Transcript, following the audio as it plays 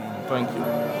Thank you.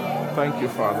 Thank you,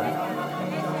 Father.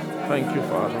 Thank you,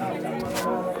 Father.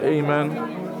 Amen.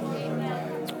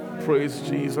 Praise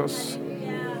Jesus.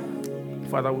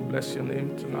 Father, we bless your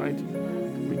name tonight.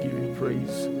 We give you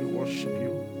praise. We worship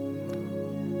you.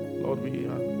 Lord, we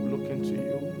look into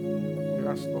you. We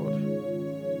ask, Lord,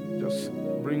 just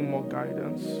bring more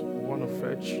guidance. We want to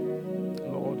fetch,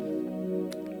 Lord.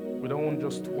 We don't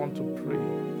just want to pray,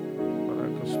 but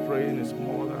because praying is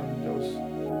more than just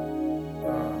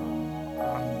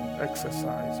an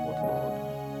exercise. But Lord,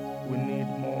 we need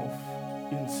more of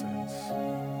incense,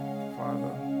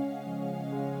 Father.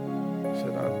 You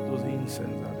said that those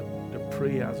incense are the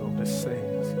prayers of the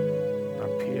saints that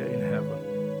appear in heaven.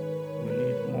 We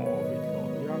need more of it,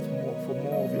 Lord. We ask for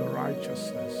more of your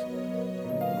righteousness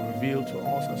revealed to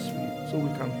us so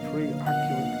we can pray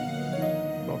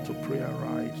accurately, not to pray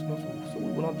aright, so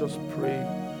we will not just pray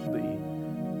the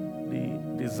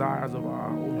desires of our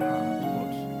own heart,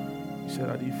 but you said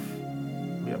that if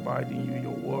we abide in you,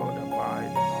 your word abide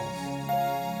in us,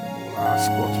 and we will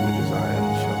ask what we desire and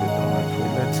it shall be done. I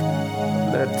pray,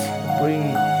 let bring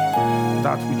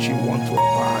that which you want to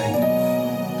abide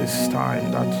this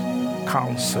time, that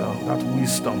counsel, that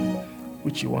wisdom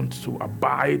which you want to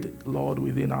abide, Lord,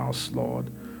 within us,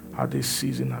 Lord, at this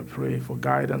season. I pray for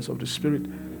guidance of the Spirit,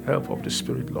 help of the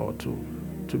Spirit, Lord, to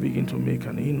begin to make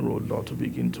an inroad, Lord, to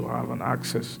begin to have an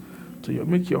access to you.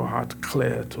 Make your heart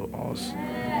clear to us.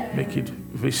 Make it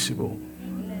visible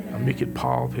and make it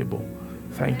palpable.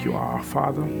 Thank you, our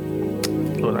Father.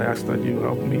 Lord, I ask that you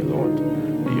help me, Lord,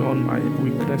 beyond my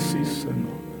weaknesses and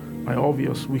my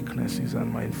obvious weaknesses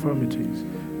and my infirmities.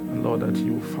 And Lord, that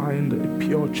you find a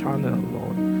pure channel,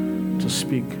 Lord, to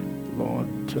speak, Lord,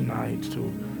 tonight,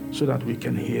 so that we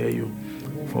can hear you.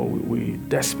 For we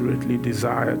desperately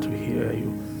desire to hear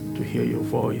you, to hear your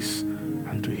voice,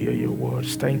 and to hear your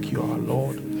words. Thank you, our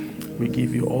Lord. We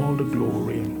give you all the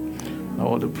glory and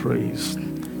all the praise.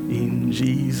 In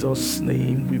Jesus'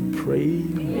 name we pray.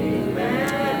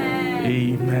 Amen.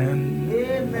 Amen.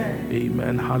 Amen.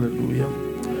 Amen. Hallelujah.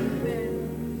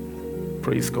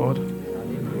 Praise God.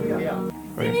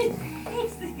 Thank you.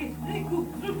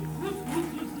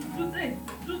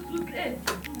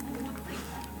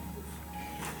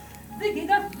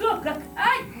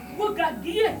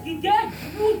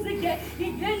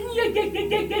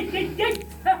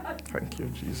 Thank you,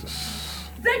 Jesus.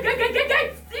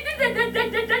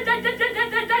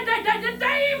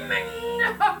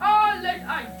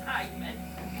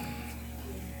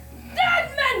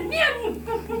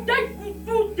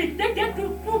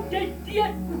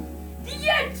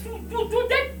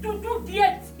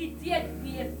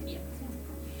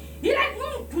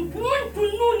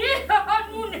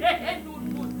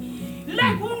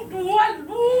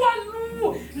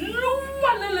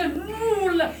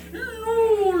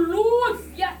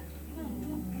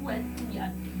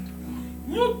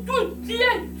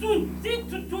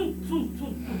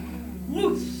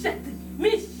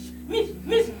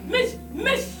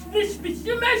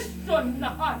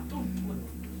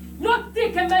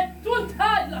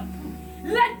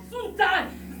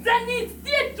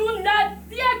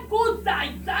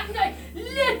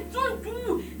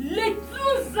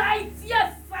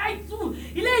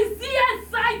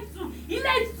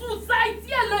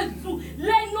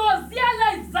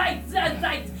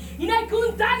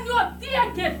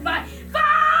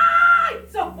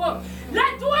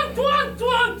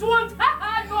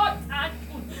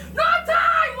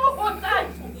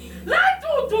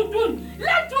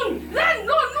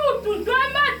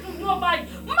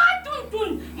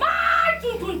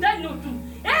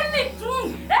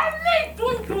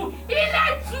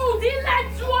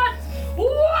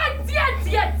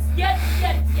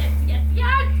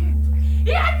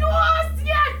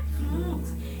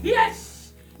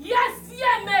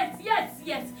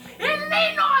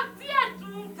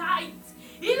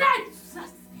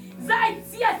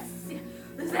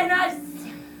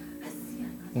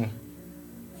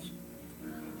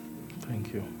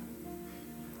 Thank you.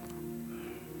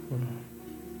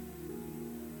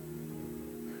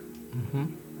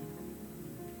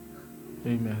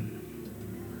 Amen.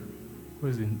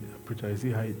 Where's the interpreter? Is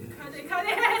he hiding?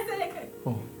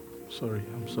 Oh, sorry.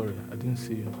 I'm sorry. I didn't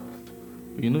see you.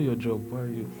 But you know your job. Why are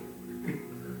you?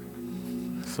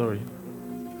 Sorry.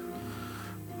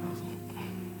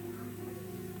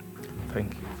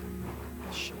 Thank you.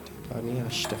 Thank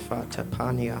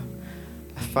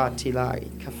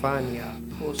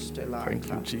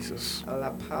you, Jesus.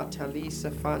 La patalisa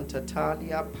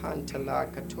fantatalia pantala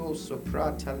catoso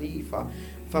pratalifa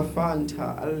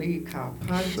fafanta alika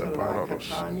pantala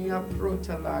catania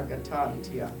protalaga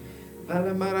tantia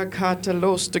Valamarakata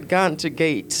los to ganta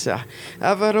gates,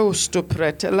 Avarosto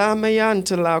prete la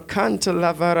mayanta la canta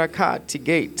la varakati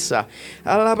gates,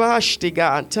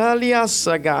 Alabashtiga,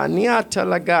 Taliasaga, Niata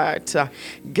lagata,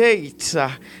 gates,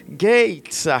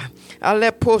 gates,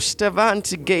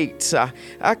 Alepostavanti gates,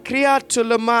 Acriato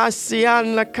la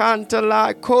masian la canta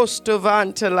la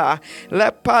costovantela,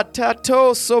 Le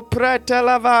patato sopreta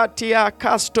lavatia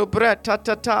casto breta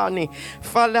tatani,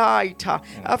 Falaita,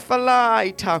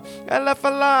 Afalaita,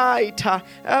 Elefalaita,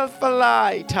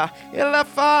 Elfalaita,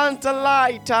 Elefanta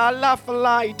laita,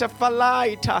 Lafalaita,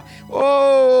 Falaita.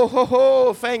 Oh, ho,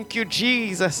 ho, thank you,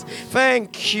 Jesus.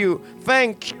 Thank you.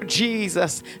 Thank you,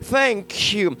 Jesus.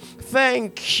 Thank you.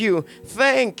 Thank you.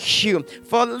 Thank you.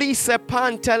 For Lisa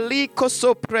Pantaliko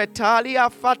Sopretalia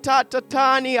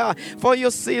Fatatatania. For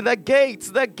you see the gates,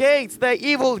 the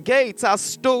evil gates are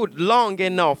stood long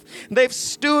enough. They've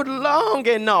stood long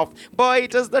enough. But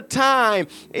it is the time.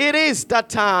 It is the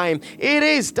time. It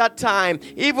is the time.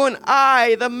 Even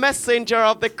I, the messenger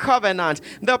of the covenant,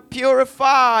 the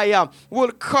purifier,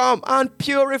 will come and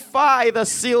purify the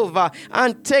silver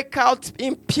and take out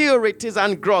impurities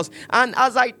and dross. And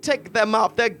as I take them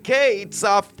up, the gates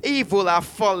of evil are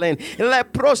falling.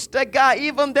 Leprostega,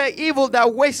 even the evil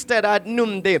that wasted at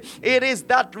noonday. It is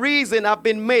that reason I've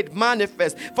been made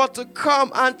manifest, for to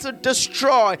come and to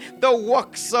destroy the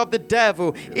works of the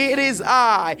devil. It is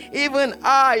I, even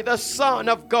I, the Son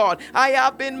of God. I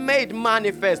have been made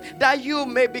manifest, that you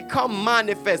may become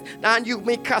manifest, and you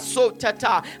may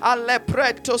kasotata,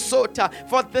 alepreto sota.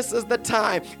 For this is the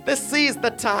time. This is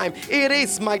the time. It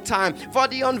is my time for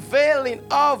the unveiling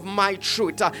of my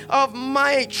truth, of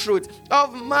my truth,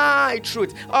 of my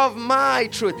truth, of my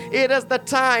truth. It is the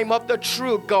time of the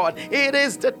true God. It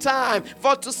is the time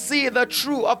for to see the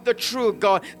true of the true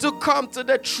God, to come to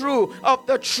the true of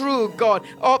the true God,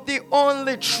 of the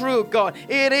only true God.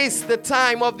 It is the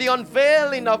time of the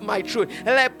unveiling of my truth.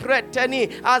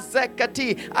 Lepreteni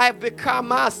azekati, I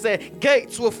become ase.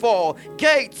 Gates will fall.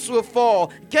 Gates will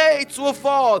fall. Gates will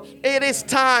fall. It is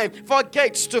time for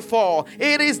gates to fall.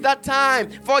 It is the time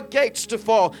for gates to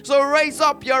fall. So raise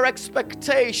up your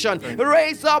expectation.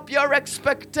 Raise up your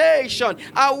expectation.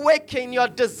 Awaken your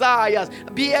desires.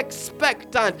 Be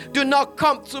expectant. Do not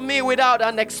come to me without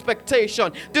an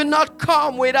expectation. Do not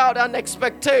come without an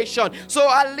expectation. So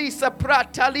Alisa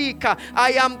Pratalika,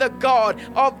 I am the God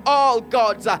of all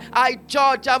gods. I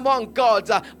judge among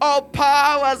gods. All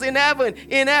powers in heaven,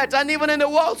 in earth, and even in the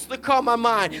worlds to come are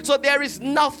mine. So there is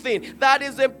nothing that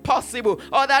is impossible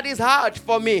or that is hard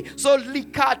for me. So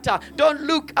Likata, don't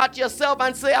look at yourself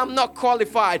and say I'm not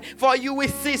qualified. For you will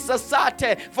see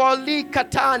Sasate, for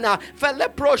Likatana,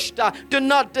 Feleproshta, do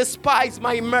not despise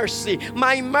my mercy.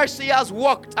 My mercy has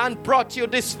walked and brought you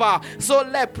this far. So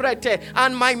Leprete,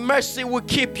 and my mercy will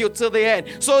keep you to the end.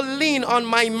 So lean on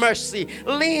my mercy.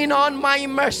 Lean on my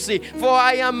mercy, for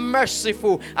I am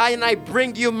merciful and I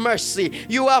bring you mercy.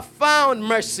 You have found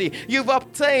mercy. You've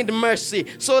obtained mercy.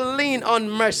 So lean on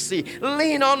mercy.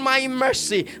 Lean on my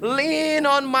mercy. Lean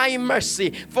on my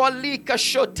mercy. For Lika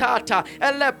Shotata,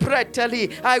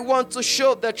 Elepreteli, I want to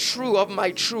show the true of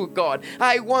my true God.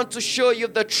 I want to show you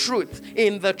the truth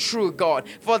in the true God.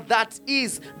 For that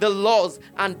is the laws,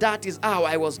 and that is how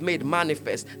I was made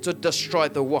manifest, to destroy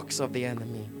the works of the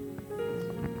enemy.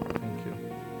 Thank you.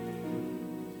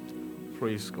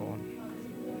 Praise God.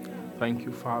 Thank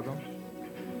you, Father.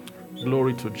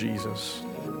 Glory to Jesus.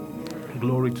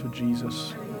 Glory to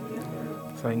Jesus.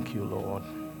 Thank you, Lord.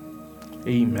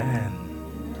 Amen.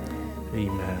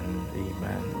 Amen.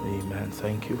 Amen. Amen.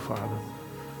 Thank you, Father.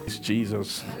 It's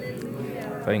Jesus.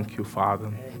 Thank you,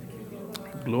 Father.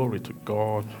 Glory to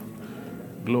God.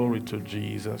 Glory to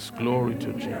Jesus. Glory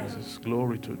to Jesus.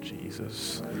 Glory to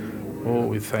Jesus. Oh,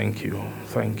 we thank you.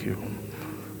 Thank you.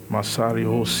 Masari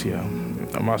Osia.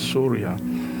 Masuria.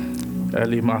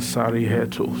 Eli Masari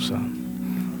Hetusa.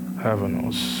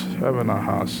 Heavenos.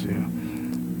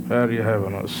 Heavenahasia. Eri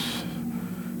Heavenos.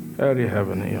 Eri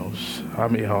Heavenios.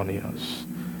 Amihonios.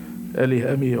 Eli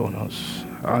Hemionos.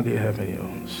 Ali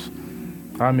Hemenios.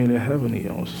 Amile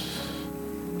Heavenios.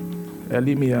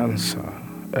 Elimiansa.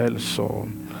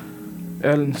 Elson,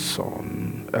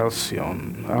 Elson,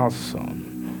 Elsion,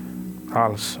 Alson,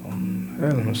 Alson,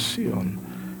 Elmsion,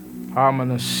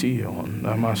 Amanasion,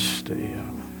 Amastea,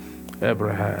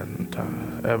 Ebrahanta,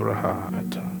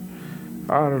 Ebrahata,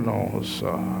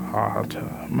 Arnosa,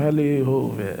 Hata,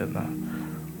 Melihovena,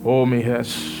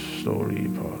 Omihes,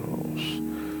 Storiparos,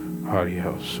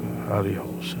 Hariosa,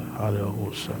 Hariosa,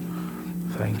 Hariosa.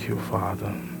 Thank you,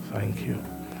 Father. Thank you.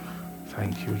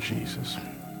 Thank you, Jesus.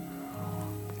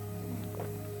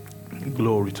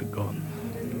 Glory to God.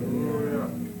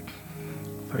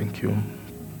 Thank you.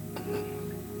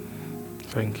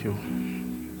 Thank you.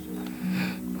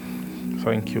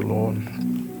 Thank you, Lord.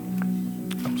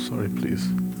 I'm sorry, please.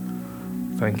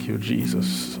 Thank you,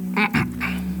 Jesus.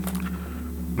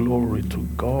 Glory to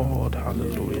God.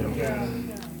 Hallelujah.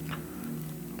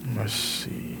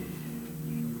 Mercy.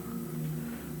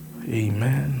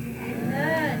 Amen.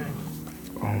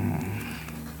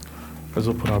 Let's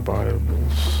open our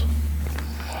Bibles.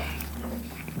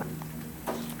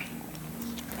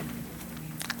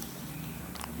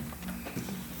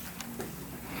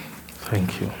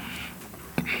 Thank you.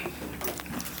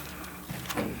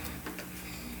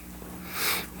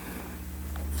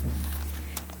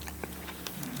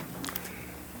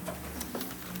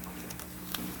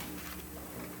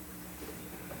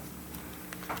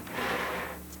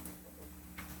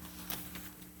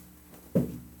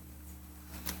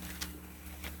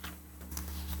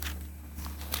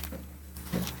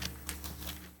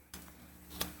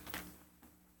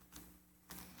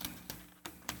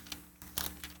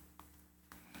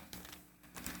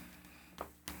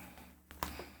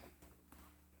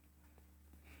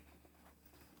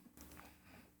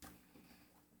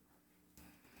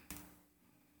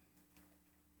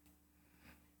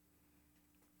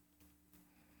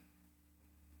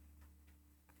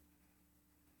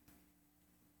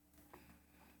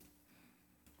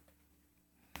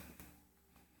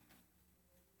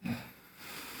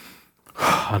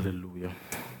 Hallelujah.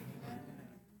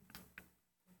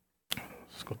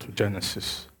 Let's go to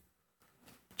Genesis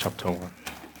chapter 1.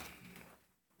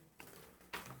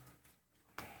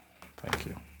 Thank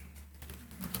you.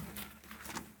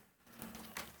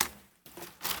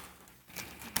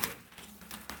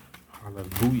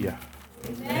 Hallelujah.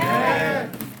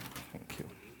 Amen. Thank you.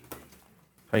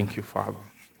 Thank you, Father.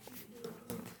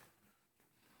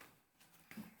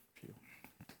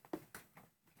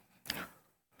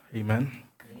 Amen.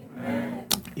 Amen.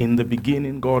 In the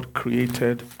beginning, God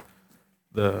created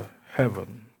the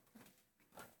heaven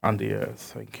and the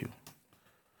earth. Thank you,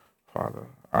 Father.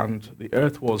 And the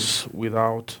earth was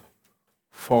without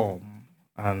form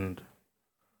and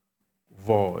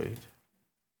void,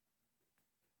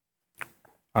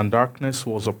 and darkness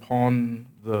was upon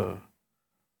the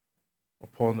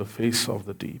face of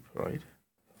the deep, right?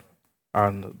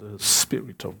 And the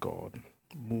Spirit of God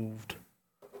moved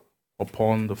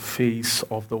upon the face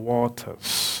of the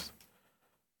waters.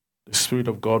 The Spirit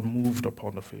of God moved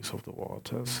upon the face of the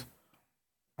waters,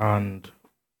 and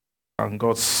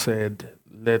God said,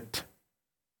 "Let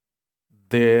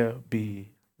there be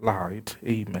light."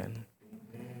 Amen.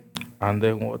 And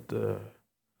then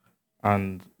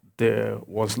and there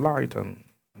was light, and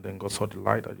then God saw the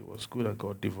light that it was good, and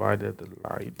God divided the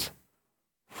light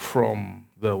from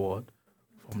the what?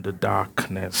 From the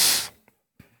darkness.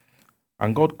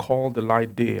 And God called the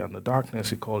light day, and the darkness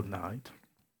He called night.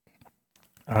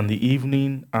 And the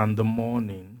evening and the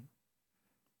morning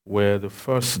were the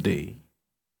first day.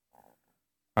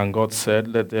 And God said,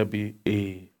 "Let there be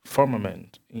a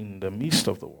firmament in the midst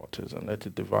of the waters, and let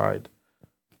it divide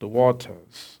the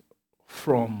waters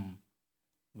from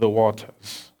the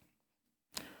waters."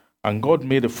 And God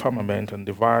made a firmament and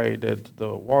divided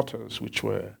the waters which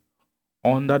were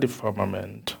under the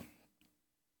firmament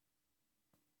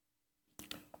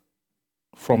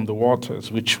from the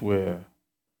waters which were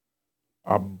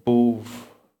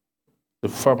above the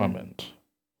firmament.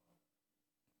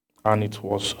 And it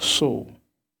was so.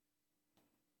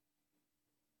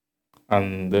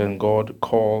 And then God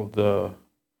called the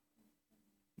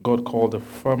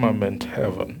firmament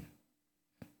heaven.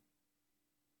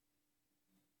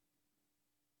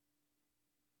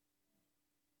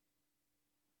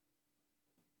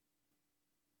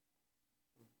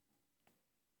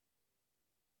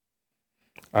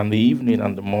 And the evening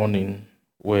and the morning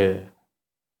were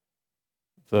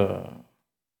the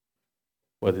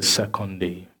second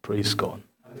day. Praise God.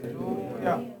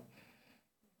 Hallelujah.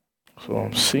 So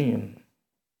I'm seeing.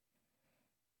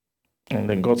 And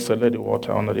then God said, "Let the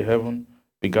water under the heaven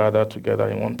be gathered together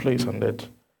in one place, and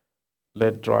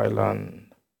let dry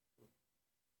land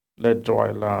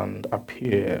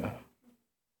appear.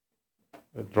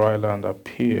 Let dry land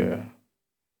appear."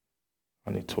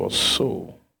 And it was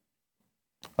so.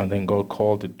 And then God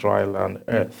called the dry land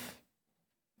earth,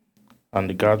 and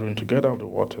the gathering together of the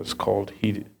waters called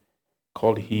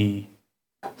he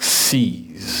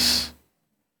seas.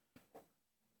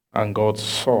 And God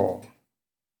saw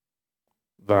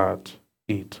that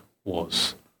it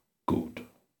was good.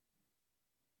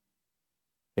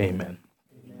 Amen.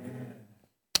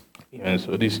 Amen.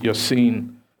 So this, you're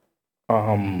seeing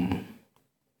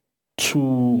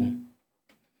two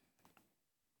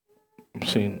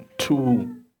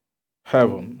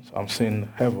heaven. I'm saying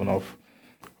heaven of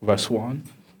verse 1.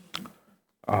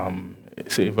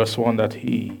 Say verse 1 that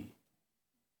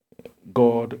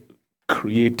God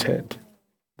created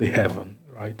the heaven,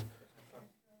 right?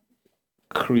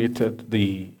 Created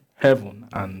the heaven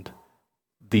and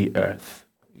the earth.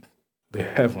 The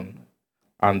heaven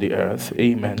and the earth.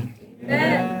 Amen.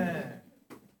 Amen.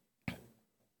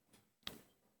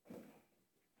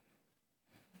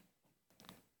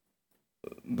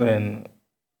 Then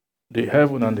the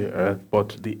heaven and the earth,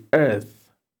 but the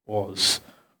earth was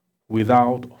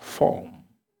without form,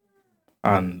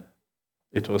 and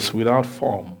it was without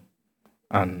form,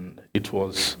 and it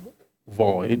was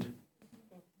void,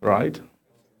 right?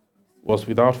 Was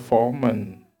without form,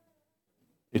 and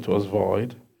it was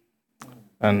void.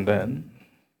 And then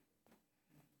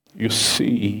you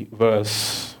see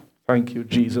verse, thank you,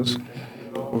 Jesus,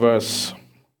 verse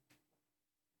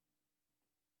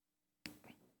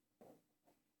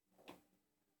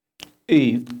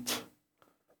 8,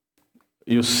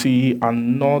 you see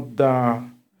another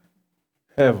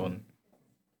heaven,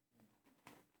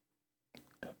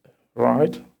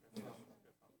 right?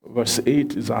 Verse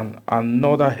 8 is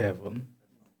another heaven,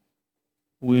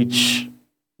 which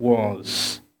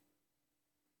was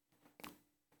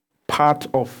part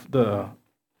of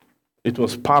it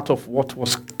was part of what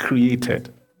was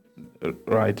created,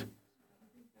 right?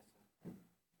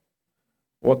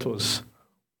 What was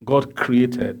God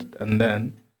created, and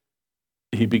then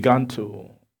he began to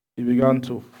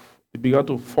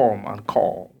form and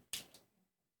call,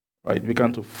 right? He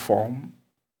began to form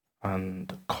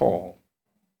and call.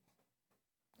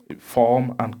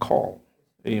 Form and call.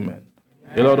 Amen.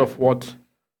 A lot of what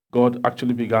God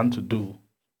actually began to do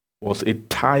was a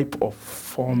type of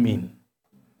forming.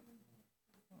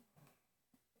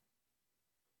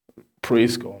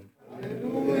 Praise God.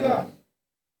 Hallelujah.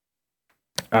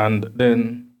 And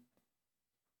then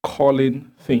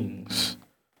calling things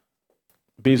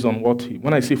based on what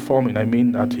when I say forming, I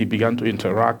mean that he began to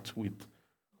interact with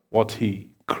what he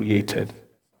created.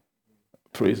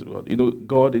 Praise God. You know,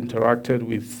 God interacted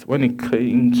with, when it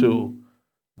came to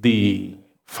the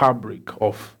fabric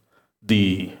of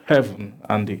the heaven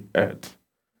and the earth,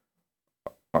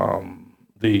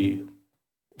 the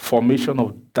formation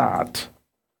of that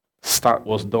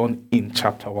was done in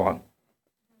chapter 1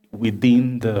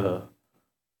 within the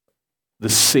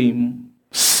same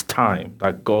time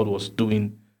that God was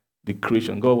doing the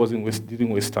creation. God didn't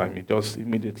waste time. He just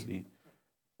immediately,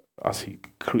 as he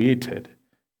created,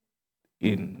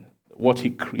 in what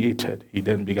he created, he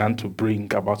then began to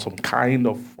bring about some kind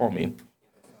of forming.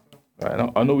 Right?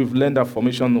 I know we've learned that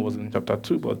formation was in chapter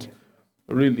 2, but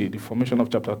really the formation of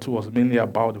chapter 2 was mainly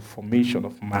about the formation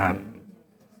of man.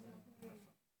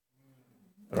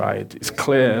 Right? It's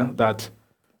clear that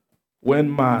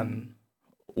when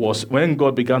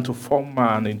God began to form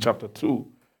man in chapter 2,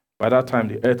 by that time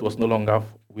the earth was no longer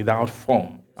without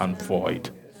form and void.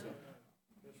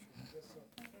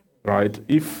 Right?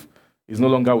 If it's no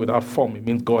longer without form, it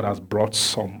means God has brought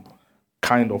some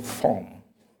kind of form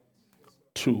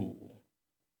to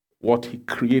what he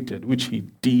created, which he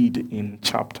did in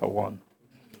chapter 1.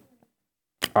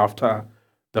 After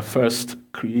the first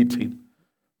creating,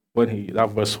 that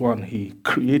verse 1, he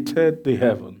created the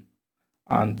heaven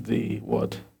and the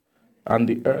and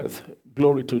the earth.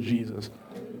 Glory to Jesus.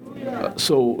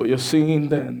 So you're seeing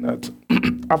then that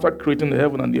after creating the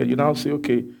heaven and the earth, you now say,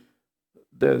 okay,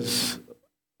 there's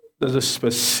a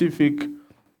specific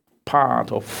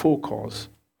part of focus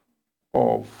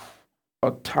of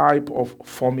a type of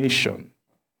formation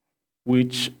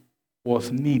which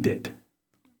was needed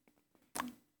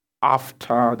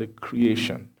after the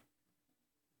creation.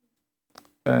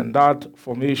 And that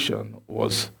formation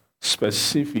was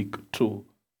specific to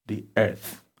the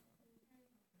earth.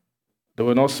 They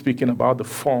were not speaking about the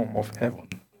form of heaven,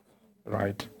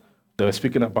 right? They were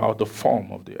speaking about the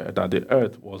form of the earth, that the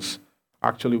earth was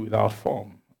actually without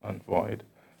form and void.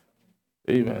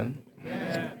 Amen.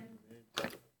 Amen.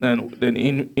 And then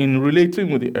in relating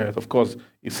with the earth, of course,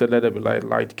 he said, let there be light.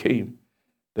 Light came.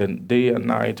 Then day and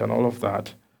night and all of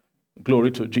that. Glory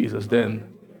to Jesus. Then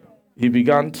he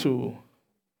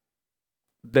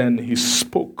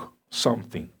spoke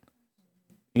something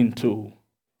into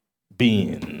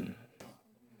being.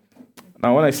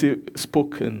 Now, when I say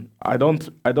spoken, I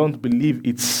don't believe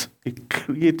it's a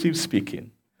creative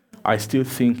speaking. I still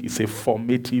think it's a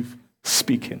formative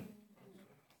speaking.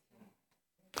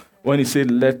 When he said,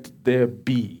 let there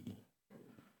be,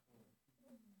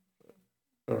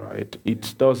 right,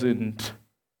 it doesn't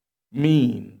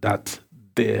mean that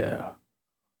there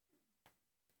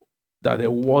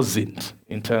wasn't,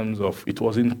 in terms of it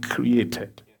wasn't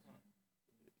created.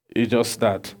 It's just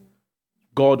that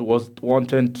God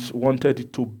wanted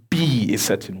it to be a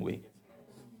certain way.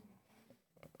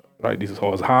 Right? This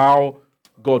was how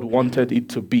God wanted it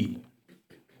to be.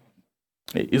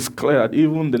 It's clear that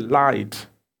even the light,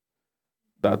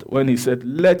 that when he said,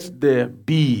 let there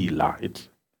be light,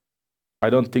 I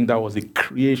don't think that was a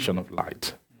creation of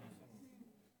light.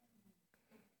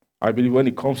 I believe when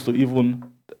it comes to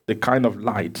even the kind of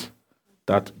light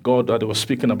that God that was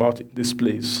speaking about in this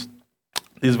place,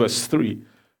 this verse 3,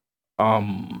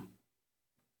 that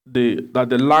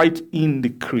the light in the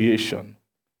creation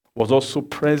was also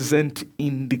present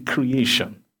in the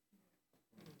creation.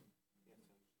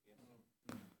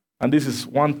 And this is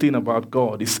one thing about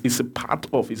God. It's a part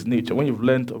of his nature. When you've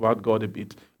learned about God a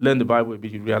bit, learn the Bible a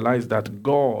bit, you realize that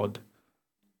God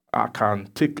can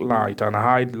take light and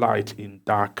hide light in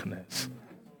darkness.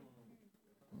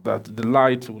 That the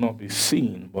light will not be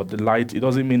seen, but the light, it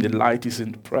doesn't mean the light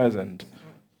isn't present.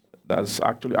 That's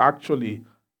actually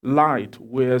light,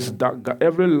 whereas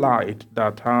every light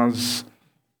that has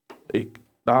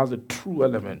a true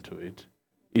element to it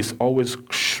is always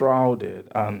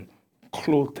shrouded and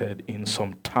clothed in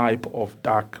some type of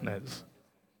darkness.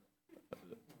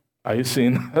 Are you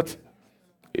seeing that?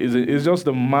 It's just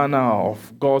the manner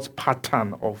of God's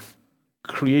pattern of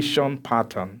creation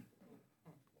pattern,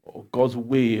 or God's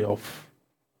way of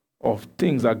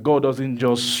things that God doesn't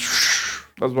just.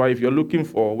 That's why if you're looking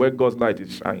for where God's light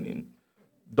is shining,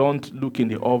 don't look in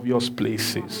the obvious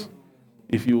places.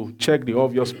 If you check the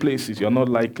obvious places, you're not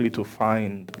likely to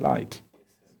find light.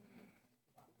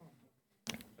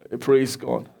 Praise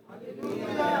God.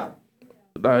 Hallelujah.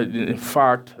 That in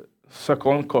fact, 2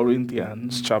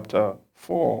 Corinthians chapter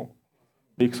 4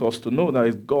 makes us to know that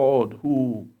it's God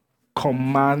who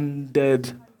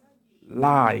commanded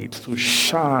light to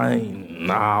shine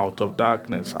out of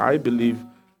darkness. I believe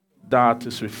that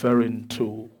is referring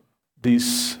to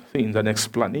these things, an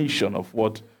explanation of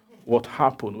what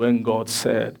happened when God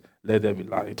said, let there be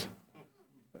light.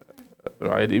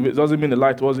 Right? It doesn't mean the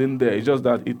light wasn't there. It's just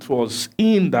that it was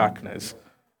in darkness.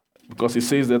 Because it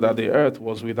says that the earth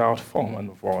was without form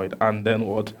and void. And then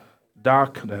what?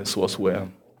 Darkness was where?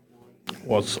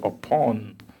 Was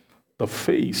upon the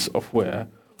face of where?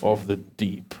 Of the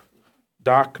deep.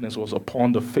 Darkness was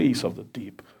upon the face of the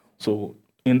deep. So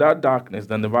in that darkness,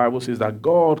 then the Bible says that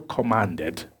God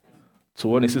commanded. So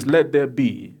when it says, let there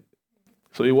be,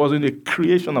 so it wasn't a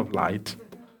creation of light.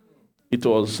 It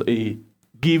was a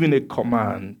giving a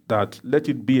command that let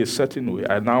it be a certain way.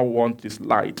 I now want this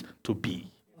light to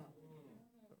be.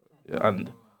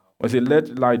 And when he said,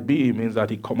 let light be, it means that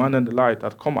he commanded the light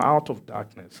that come out of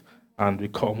darkness and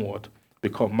become what?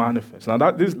 Become manifest. Now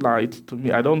that this light, to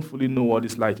me, I don't fully know what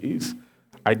this light is.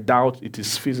 I doubt it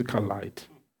is physical light,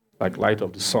 like light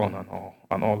of the sun and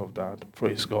all of that.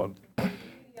 Praise God.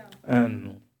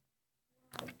 And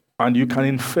you can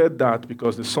infer that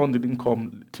because the sun didn't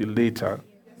come till later.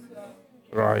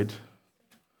 Right?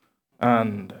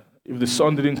 And if the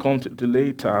sun didn't come till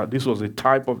later, this was a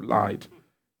type of light.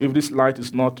 If this light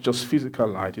is not just physical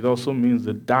light, it also means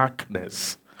the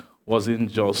darkness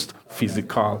wasn't just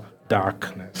physical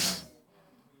darkness.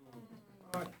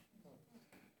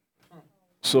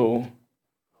 So,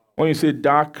 when you say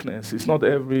darkness, it's not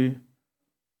every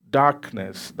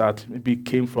darkness that maybe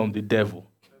came from the devil.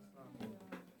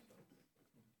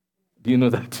 Do you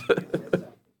know that?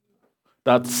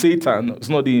 That Satan is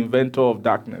not the inventor of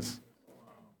darkness.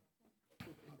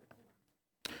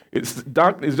 It's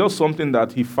just something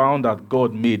that he found that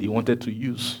God made, he wanted to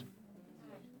use.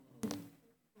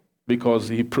 Because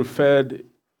he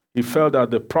felt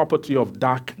that the property of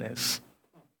darkness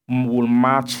will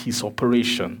match his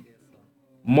operation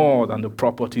more than the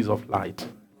properties of light.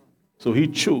 So he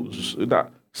chose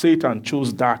that. Satan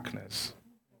chose darkness.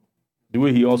 The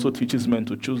way he also teaches men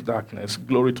to choose darkness.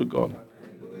 Glory to God.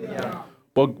 Yeah.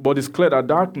 But it's clear that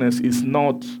darkness is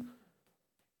not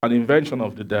an invention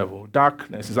of the devil.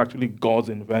 Darkness is actually God's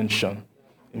invention.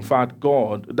 In fact,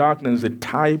 darkness is a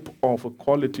type of a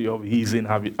quality of his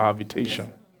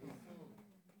habitation.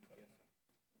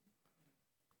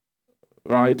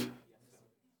 Right?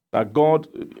 That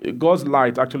God's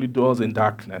light actually dwells in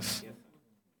darkness.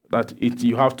 That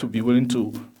you have to be willing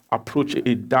to approach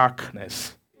a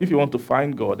darkness. If you want to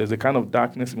find God, there's a kind of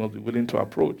darkness you must be willing to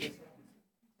approach.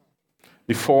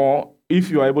 If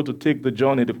you are able to take the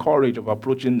journey, the courage of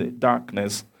approaching the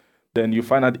darkness, then you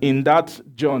find that in that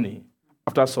journey,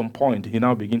 after some point, he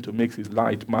now begins to make his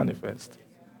light manifest.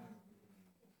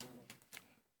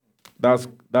 That's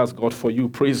God for you.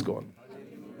 Praise God.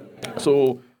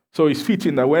 So it's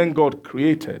fitting that when God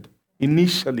created,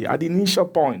 initially, at the initial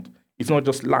point, it's not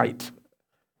just light.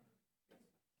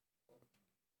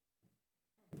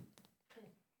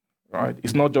 right?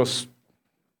 It's not just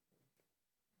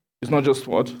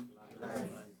what?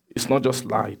 It's not just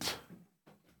light.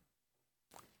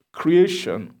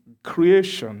 Creation,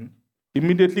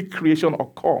 immediately creation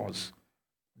occurs,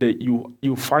 that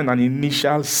you find an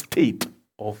initial state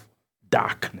of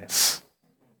darkness.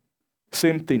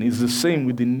 Same thing is the same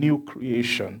with the new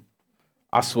creation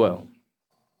as well.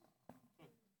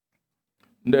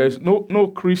 There's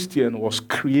no Christian was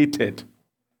created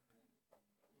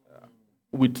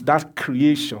with that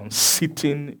creation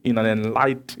sitting in an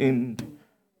enlightened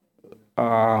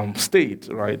state,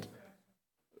 right?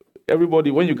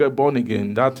 Everybody, when you get born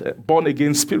again, that born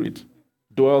again spirit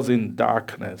dwells in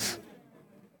darkness.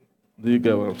 Do you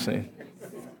get what I'm saying?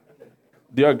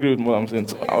 Do you agree with what I'm saying?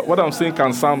 So, what I'm saying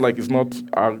can sound like it's not,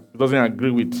 doesn't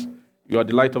agree with you are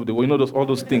the light of the world. You know all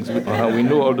those things. We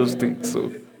know all those things.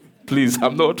 So please,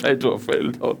 I'm not trying to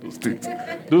offend all those things.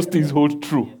 Those things hold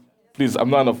true. Please, I'm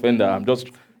not an offender. I'm just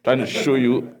trying to show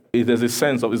you there's a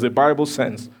sense of, it's a Bible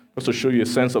sense, just to show you a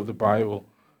sense of the Bible.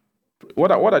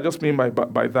 What I just mean by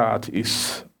that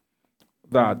is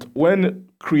that when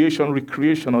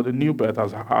recreation, or the new birth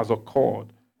has occurred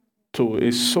to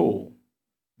a soul,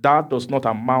 that does not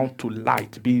amount to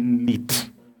light being lit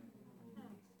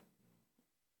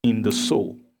in the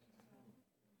soul.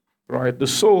 Right? The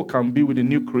soul can be with the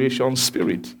new creation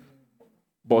spirit,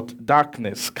 but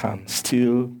darkness can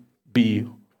still be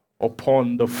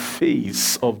upon the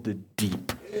face of the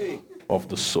deep of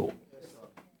the soul.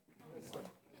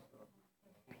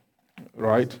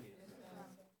 Right?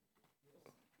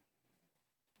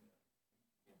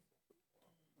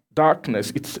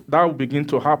 Darkness, that will begin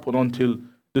to happen until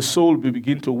the soul will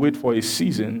begin to wait for a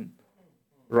season,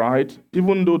 right?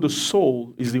 Even though the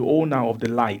soul is the owner of the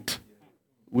light,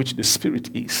 which the spirit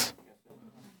is,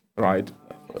 right?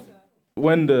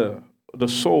 When the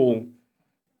soul,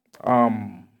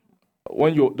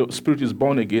 when the spirit is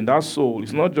born again, that soul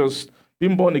is not just,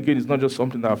 being born again is not just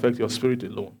something that affects your spirit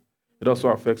alone. It also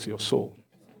affects your soul,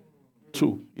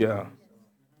 too, yeah.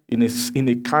 In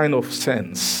a kind of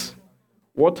sense.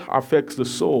 What affects the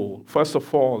soul, first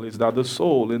of all, is that the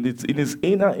soul, in its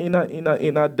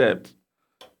inner depth,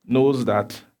 knows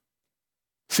that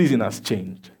season has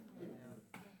changed.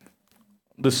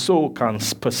 The soul can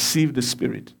perceive the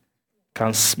spirit,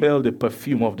 can smell the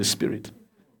perfume of the spirit,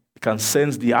 can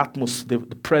sense the atmosphere,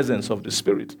 the presence of the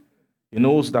spirit. It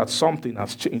knows that something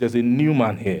has changed. There's a new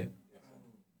man here.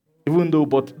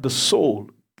 But the soul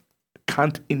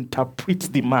can't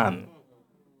interpret the man.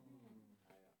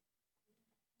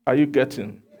 Are you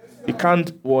getting? It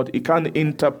can't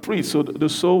interpret. So the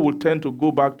soul will tend to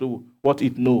go back to what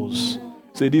it knows.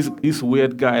 Say, this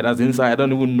weird guy that's inside, I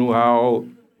don't even know how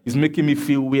he's making me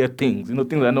feel weird things.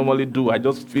 Things I normally do, I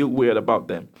just feel weird about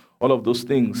them. All of those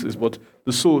things but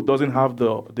the soul doesn't have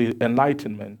the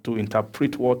enlightenment to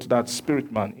interpret what that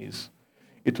spirit man is.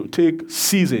 It will take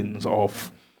seasons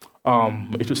of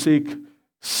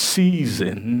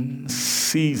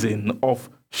season of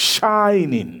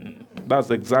shining. That's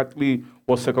exactly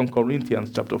what 2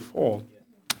 Corinthians chapter 4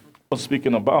 was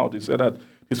speaking about. He said that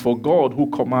it's for God who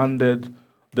commanded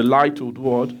the light to do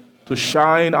what? To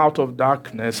shine out of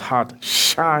darkness, had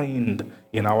shined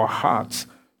in our hearts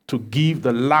to give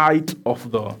the light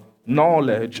of the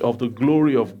knowledge of the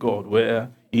glory of God, where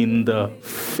in the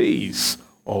face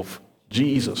of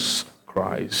Jesus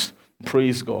Christ.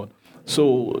 Praise God.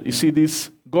 So you see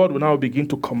this, God will now begin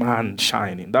to command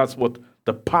shining. That's what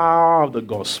the power of the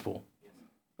gospel,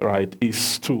 right,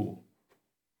 is to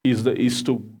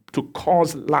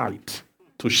cause light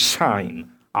to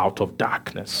shine out of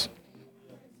darkness.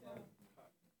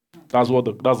 That's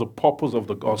the purpose of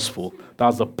the gospel.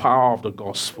 That's the power of the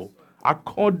gospel.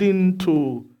 According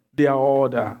to their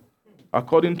order,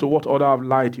 according to what order of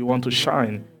light you want to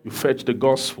shine, you fetch the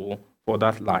gospel for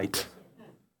that light.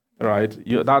 Right?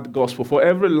 That gospel. For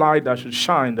every light that should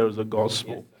shine, there is a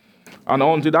gospel. And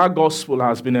until that gospel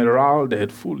has been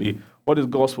heralded fully, what is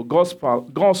gospel?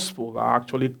 Gospel are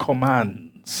actually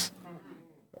commands.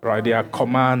 Right? They are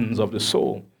commands of the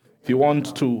soul. If you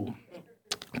want to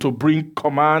bring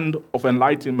command of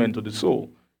enlightenment to the soul,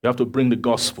 you have to bring the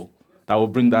gospel that will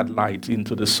bring that light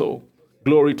into the soul.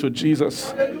 Glory to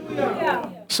Jesus.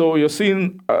 Hallelujah. So you're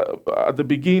seeing at the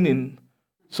beginning,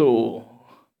 so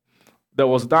there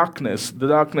was darkness. The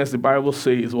darkness, the Bible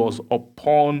says, was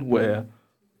upon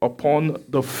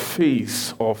the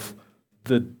face of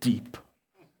the deep.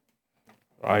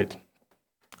 Right?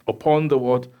 Upon the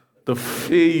what? The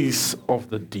face of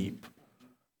the deep.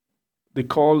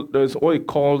 There's what it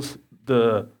calls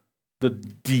the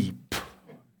deep.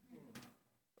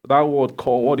 That word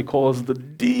what it calls the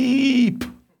deep.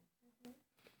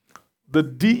 The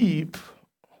deep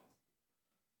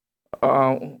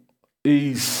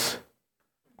is,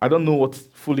 I don't know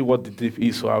fully what the deep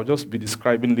is, so I'll just be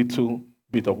describing a little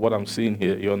bit of what I'm seeing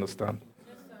here. You understand?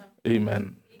 Yes,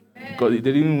 Amen. Because they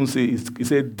didn't even say, it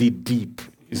said the deep.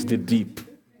 It's the deep.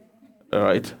 All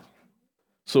right?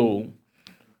 So,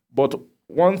 but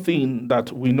one thing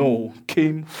that we know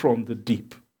came from the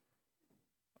deep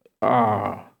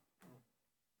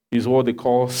is what they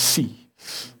call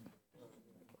seas.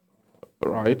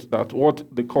 Right? That what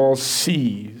they call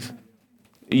seas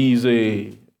is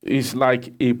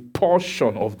like a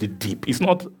portion of the deep. It's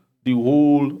not the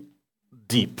whole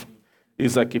deep.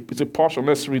 It's like it's a portion.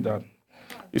 Let's read that.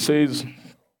 It says,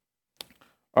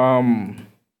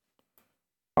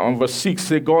 verse 6,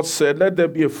 say, God said, let there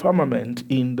be a firmament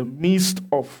in the midst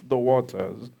of the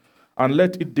waters, and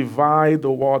let it divide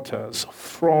the waters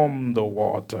from the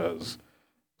waters.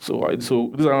 So this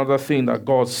is another thing that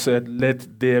God said,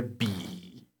 let there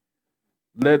be.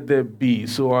 Let there be.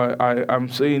 So I'm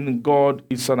saying God,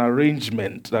 it's an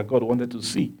arrangement that God wanted to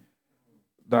see.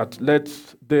 That let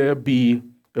there be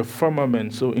a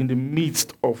firmament. So in the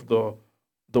midst of the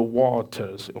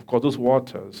waters, of course, those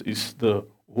waters is the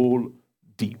whole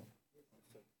deep.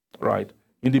 Right?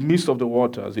 In the midst of the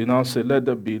waters, he now said, let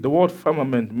there be. The word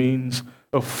firmament means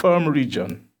a firm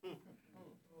region.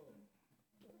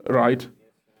 Right?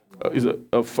 Is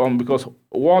a firm, because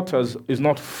waters is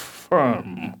not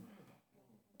firm.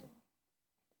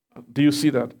 Do you see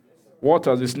that?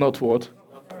 Waters is not what?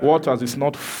 Waters is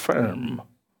not firm.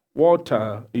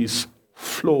 Water is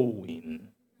flowing.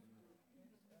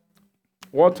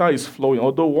 Water is flowing.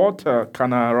 Although water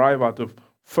can arrive at a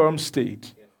firm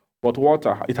state, but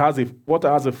water has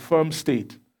a firm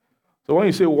state. So when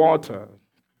you say water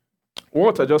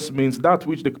just means that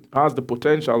which has the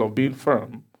potential of being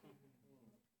firm,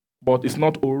 but it's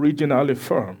not originally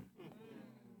firm.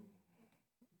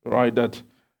 Right? That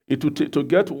to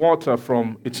get water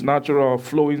from its natural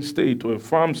flowing state to a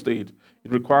firm state,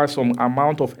 it requires some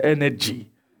amount of energy.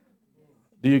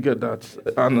 Do you get that?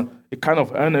 And a kind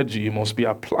of energy must be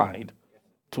applied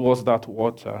towards that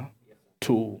water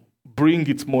to bring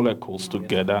its molecules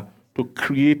together to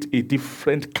create a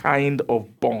different kind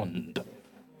of bond,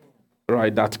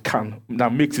 right?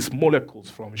 That makes its molecules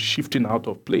from shifting out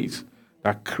of place,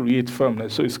 that create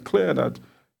firmness. So it's clear that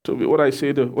when I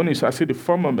say the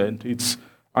firmament, it's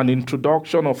an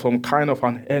introduction of some kind of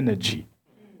an energy,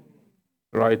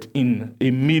 right, in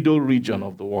a middle region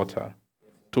of the water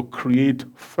to create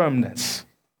firmness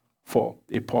for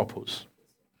a purpose.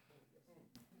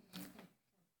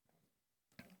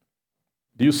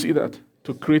 Do you see that?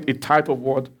 To create a type of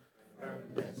what?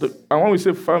 And when we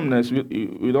say firmness,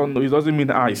 we don't know. It doesn't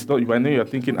mean ice. I know you're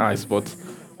thinking ice, but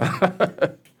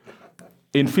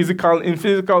in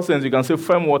physical sense, you can say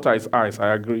firm water is ice.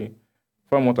 I agree.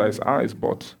 Firm water is ice,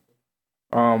 but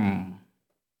firm.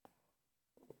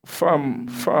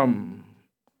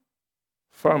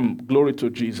 Glory to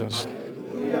Jesus.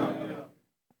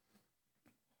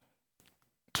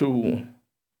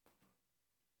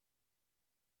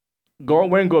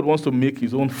 When God wants to make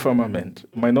his own firmament,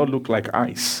 it might not look like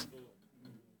ice.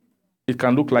 It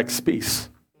can look like space.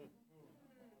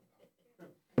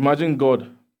 Imagine God.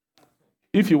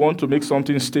 If you want to make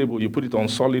something stable, you put it on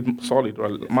solid.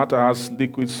 Right? Matter has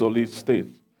liquid, solid state.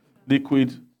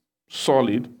 Liquid,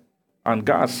 solid, and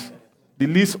gas. The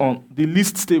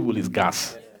least stable is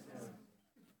gas.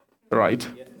 Right?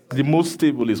 The most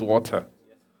stable is water.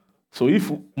 So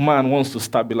if man wants to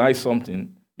stabilize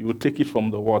something, you will take it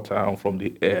from the water and from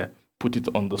the air, put it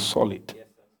on the solid,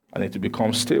 and it will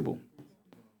become stable.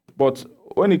 But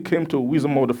when it came to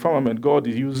wisdom of the firmament, God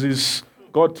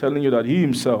telling you that he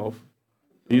himself,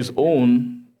 his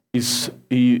own,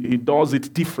 he does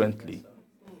it differently.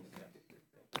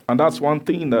 And that's one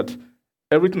thing, that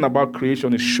everything about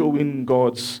creation is showing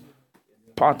God's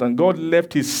pattern. God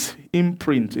left his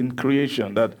imprint in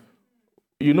creation, that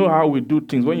you know how we do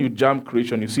things. When you jam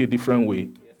creation, you see a different way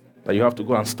that you have to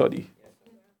go and study.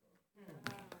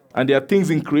 And there are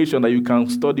things in creation that you can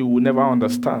study, will never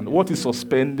understand. What is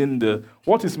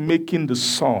making the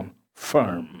sun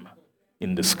firm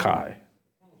in the sky?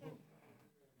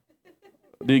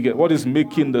 Do you get what is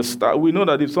making the star? We know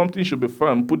that if something should be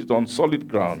firm, put it on solid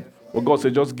ground. But God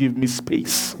said, just give me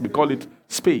space. We call it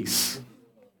space.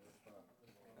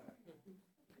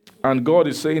 And God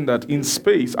is saying that in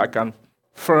space, I can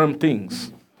firm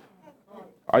things.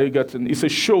 Are you getting? It's a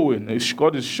showing.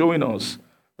 God is showing us,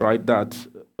 right, that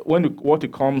when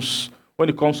it comes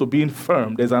to being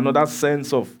firm, there's another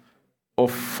sense of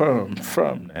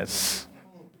firmness,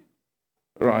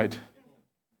 right?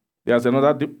 There's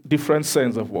another different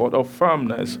sense of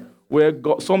firmness, where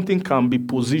something can be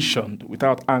positioned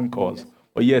without anchors,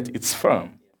 but yet it's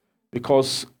firm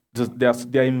because there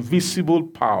are invisible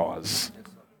powers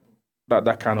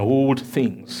that can hold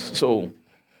things. So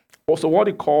also what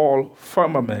they call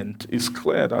firmament is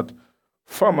clear that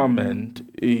firmament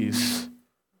is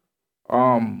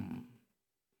a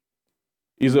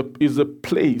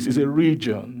place, is a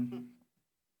region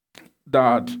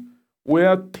that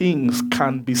where things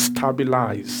can be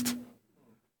stabilized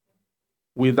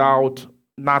without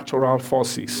natural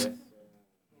forces.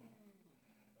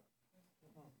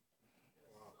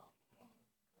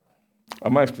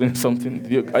 Am I explaining something?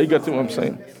 Are you getting what I'm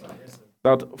saying?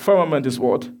 That firmament is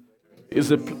what?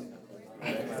 Is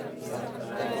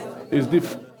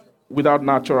without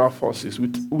natural forces,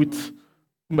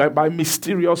 by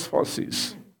mysterious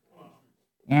forces.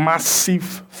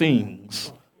 Massive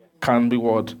things can be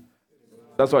what?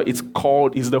 That's why it's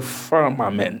called is the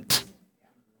firmament.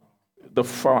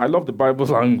 I love the Bible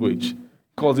language. It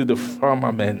calls it the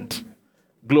firmament.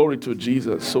 Glory to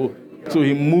Jesus. So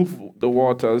he moved the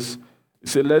waters. He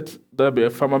said, let there be a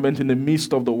firmament in the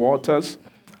midst of the waters,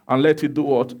 and let it do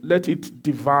what? Let it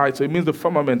divide. So it means the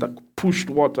firmament that pushed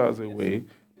waters away,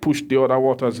 pushed the other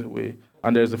waters away,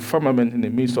 and there's a firmament in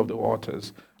the midst of the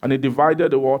waters. And he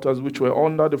divided the waters which were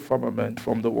under the firmament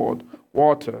from the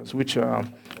waters which are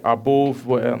above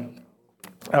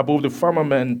the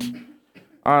firmament.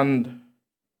 And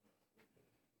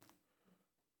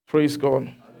praise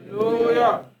God.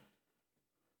 Hallelujah.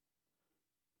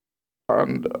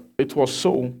 And it was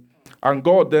so. And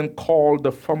God then called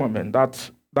the firmament,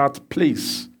 that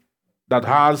place that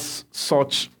has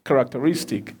such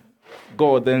characteristic,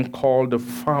 God then called the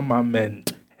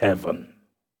firmament heaven.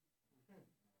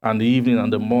 And the evening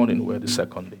and the morning were the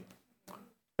second day.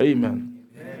 Amen.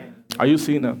 Amen. Are you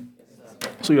seeing that?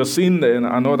 So you're seeing then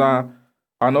another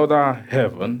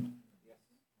heaven,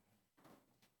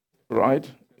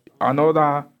 right?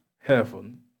 Another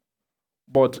heaven.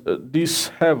 But this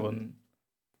heaven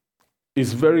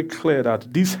is very clear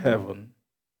that this heaven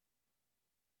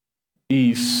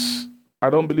is, I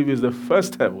don't believe is the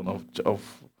first heaven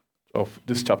of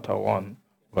this chapter 1,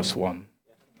 verse 1.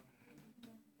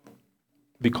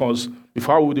 Because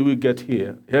before do we get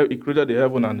here? He created the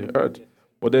heaven and the earth,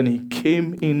 but then he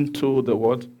came into the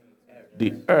what?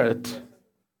 The earth.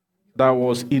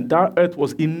 That earth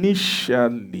was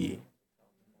initially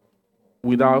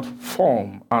without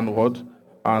form and what?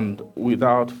 And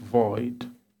without void.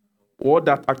 What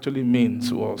that actually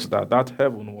means was that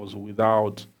heaven was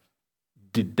without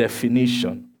the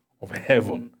definition of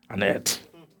heaven and earth.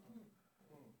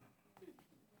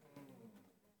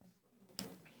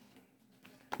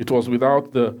 It was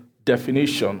without the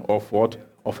definition of what?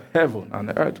 Of heaven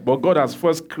and earth. But God has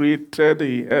first created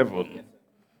a heaven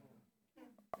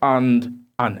and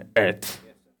an earth.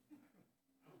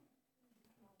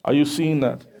 Are you seeing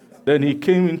that? Then he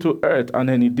came into earth and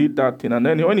then he did that thing. And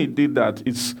then when he did that,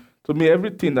 it's, to me,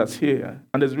 everything that's here,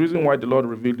 and there's a reason why the Lord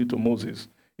revealed it to Moses,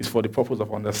 is for the purpose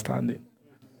of understanding.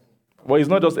 But it's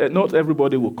not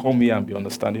everybody will come here and be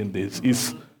understanding this.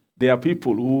 There are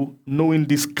people who, knowing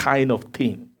this kind of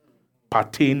thing,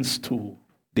 pertains to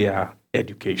their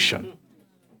education.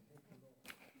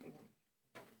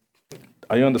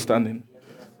 Are you understanding?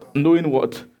 Knowing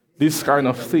what? This kind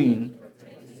of thing.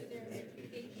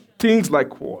 Things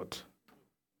like what?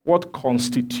 What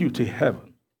constitute a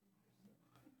heaven?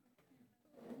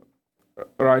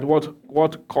 Right? What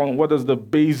is the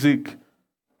basic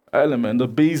element, the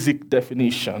basic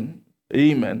definition,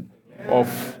 amen,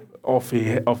 of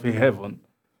a heaven?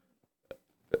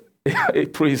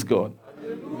 Praise God.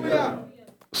 Hallelujah.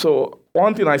 So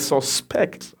one thing I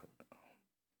suspect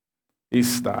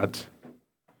is that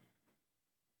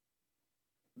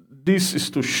this is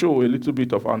to show a little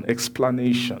bit of an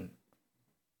explanation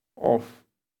of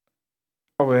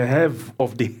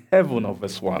the heaven of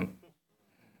verse 1.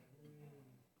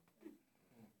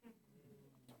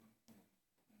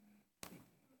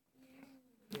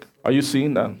 Are you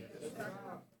seeing that?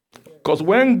 Because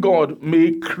when God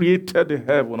created the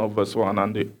heaven of verse 1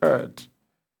 and the earth,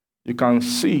 you can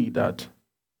see that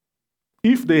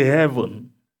if the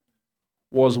heaven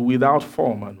was without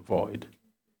form and void,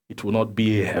 it will not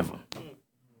be a heaven.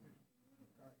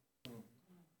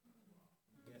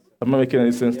 Am I making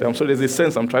any sense there? I'm sorry, there's a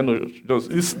sense I'm trying to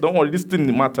don't worry, this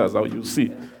thing matters, how you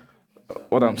see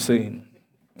what I'm saying.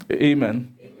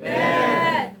 Amen.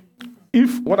 Amen.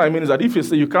 What I mean is that if you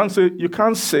say, you can't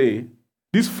say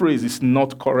this phrase is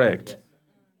not correct.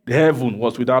 The heaven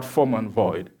was without form and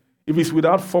void. If it's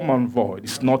without form and void,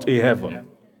 it's not a heaven.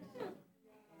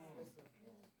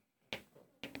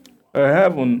 A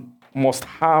heaven must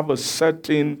have a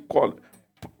certain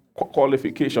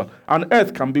qualification. An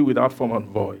earth can be without form and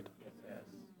void.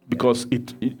 because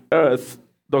earth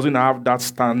doesn't have that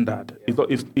standard.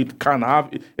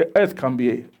 Earth can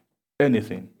be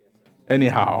anything,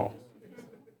 anyhow.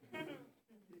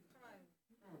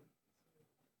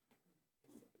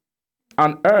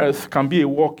 And earth can be a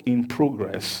work in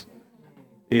progress.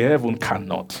 A heaven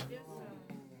cannot.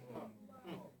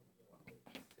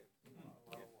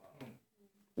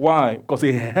 Why? Because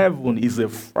a heaven is a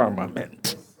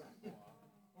firmament.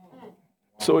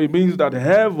 So it means that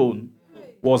heaven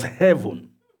was heaven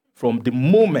from the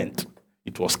moment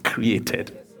it was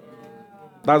created.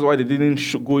 That's why they didn't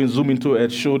go and zoom into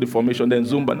it, show the formation, then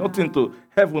zoom, but not into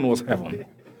heaven was heaven.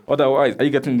 Otherwise, are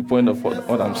you getting the point of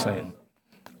what I'm saying?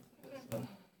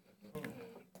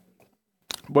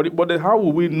 But how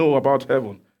will we know about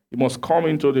heaven? It must come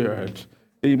into the earth.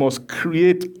 It must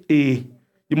create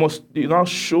you must now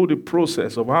show the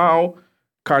process of how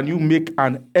can you make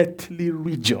an earthly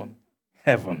region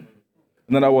heaven.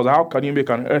 In other words, how can you make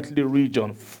an earthly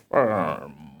region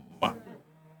firm?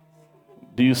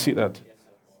 Do you see that?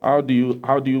 How do you,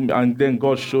 and then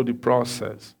God showed the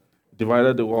process,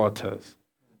 divided the waters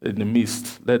in the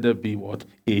midst, let there be what?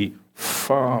 A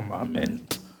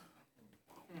firmament.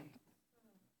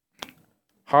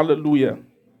 Hallelujah.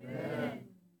 Amen.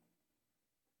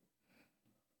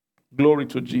 Glory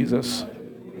to Jesus.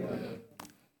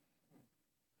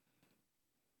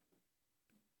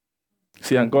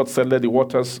 See, and God said, let the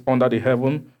waters under the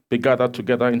heaven be gathered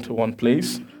together into one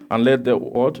place, and let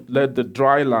the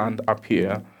dry land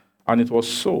appear. And it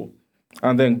was so.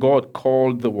 And then God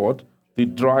called the what? The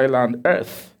dry land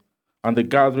earth. And the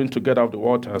gathering together of the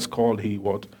waters called he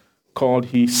what? Called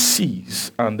he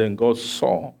seas. And then God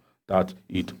saw that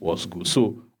it was good.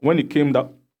 So when it came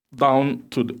down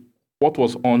to what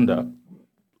was under,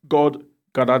 God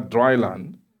gathered dry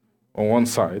land on one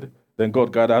side, then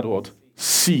God gathered what?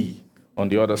 Sea on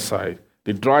the other side.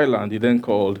 The dry land he then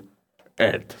called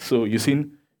earth. So you've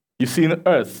seen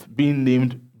earth being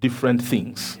named different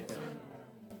things.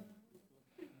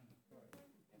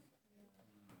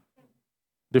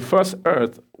 The first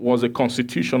earth was a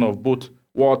constitution of both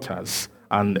waters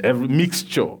and every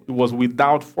mixture. It was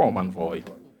without form and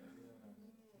void.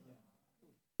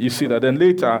 You see that. Then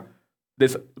later,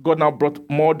 God now brought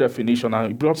more definition and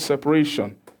he brought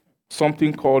separation.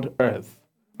 Something called earth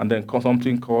and then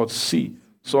something called sea.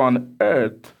 So an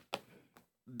earth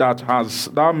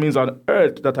that means an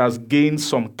earth that has gained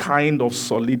some kind of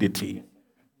solidity.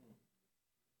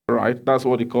 Right? That's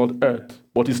what he called earth.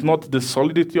 But it's not the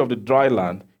solidity of the dry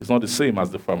land. It's not the same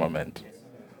as the firmament.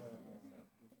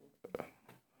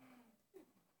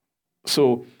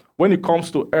 So when it comes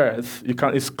to earth,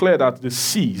 it's clear that the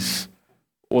seas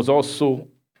was also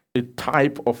a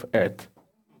type of earth.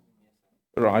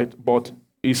 Right? But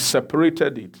he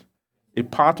separated it. A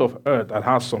part of earth that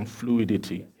has some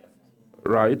fluidity.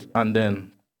 Right? And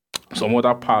then some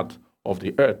other part of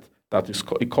the earth that is,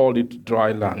 he called it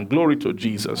dry land. Glory to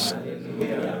Jesus.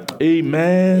 Hallelujah.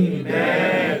 Amen.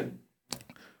 Amen.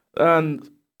 And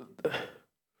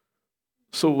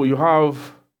so you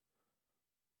have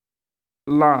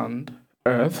land,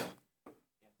 earth,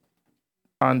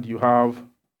 and you have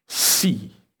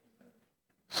sea.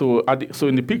 So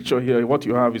in the picture here, what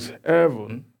you have is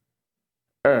heaven,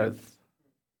 earth,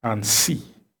 and sea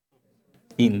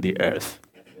in the earth.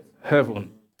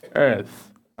 Heaven,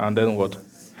 earth, and then what?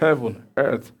 Heaven,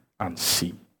 earth, and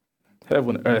sea.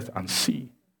 Heaven, earth, and sea.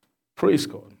 Praise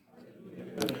God.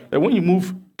 And when you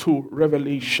move to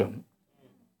Revelation,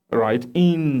 right,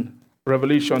 in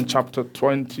Revelation chapter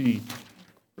 20,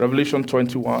 Revelation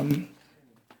 21.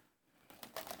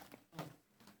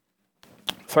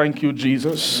 Thank you,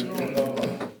 Jesus.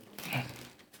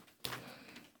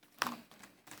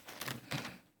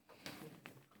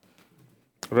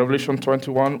 Revelation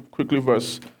 21, quickly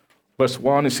verse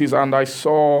 1, it says, and I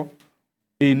saw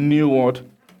a new what?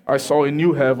 I saw a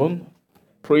new heaven,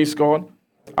 praise God,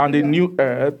 and a new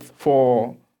earth,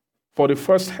 for the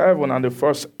first heaven and the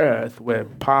first earth were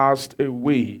passed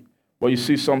away. But you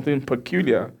see something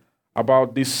peculiar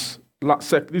about this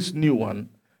new one,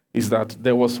 is that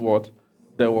there was what?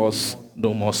 There was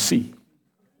no more sea.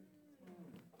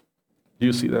 Do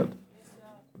you see that?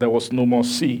 There was no more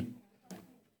sea.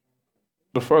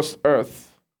 The first earth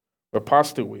were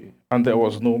passed away, and there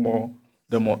was no more.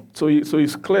 So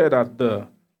it's clear that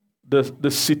the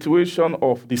situation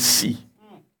of the sea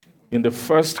in the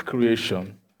first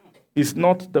creation is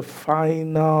not the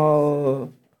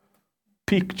final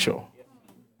picture.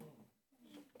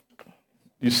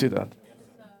 You see that?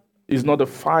 It's not the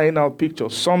final picture.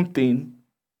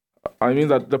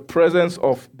 That the presence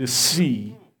of the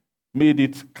sea made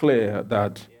it clear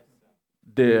that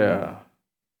there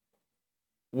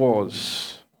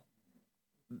was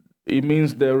it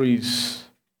means there is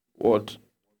what?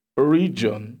 A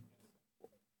region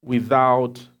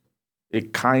without a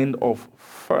kind of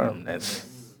firmness.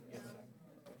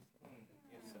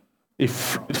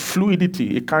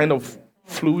 Fluidity, a kind of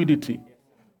fluidity.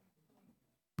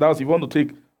 That's if you want to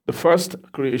take the first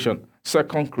creation,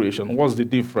 second creation, what's the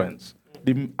difference?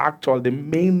 The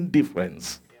main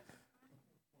difference,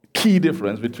 key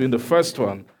difference between the first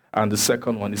one and the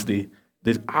second one is the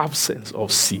absence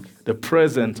of sea, the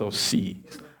presence of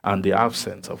seas, and the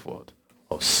absence of what?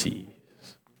 Of seas.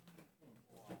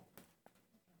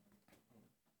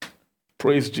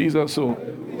 Praise Jesus. So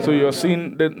you're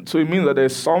seeing that. So it means that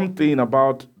there's something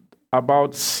about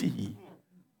sea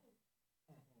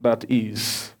that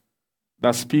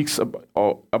speaks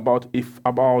about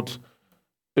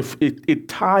a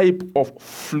type of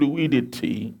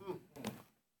fluidity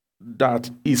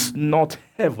that is not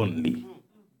heavenly.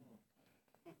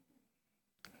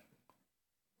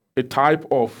 A type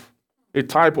of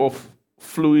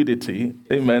fluidity,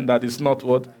 amen, that is not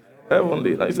what?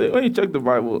 Heavenly. Like I say, when you check the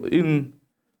Bible, you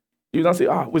don't say,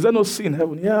 was there no sea in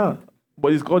heaven? Yeah.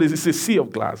 But it's a sea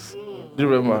of glass. Do you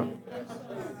remember?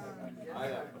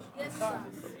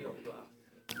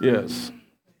 Yes.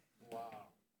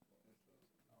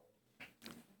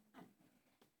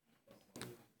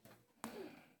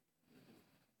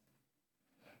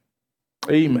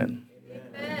 Amen.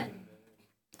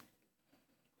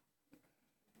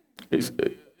 It's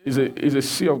a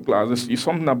sea of glass. It's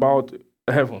something about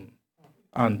heaven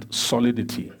and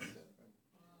solidity.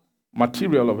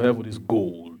 Material of heaven is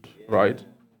gold, right?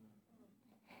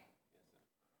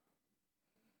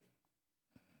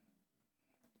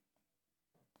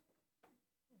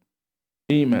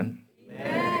 Amen.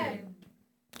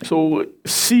 So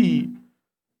see,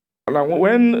 now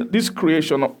when this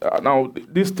creation, now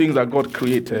these things that God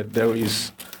created, there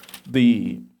is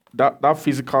that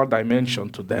physical dimension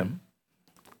to them,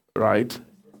 right?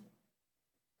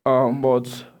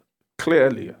 But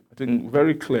clearly, I think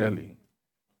very clearly,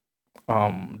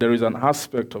 there is an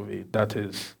aspect of it that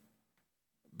is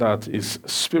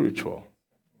spiritual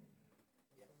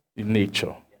in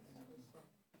nature.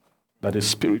 That is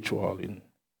spiritual in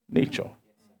nature.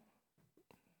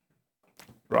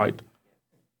 Right?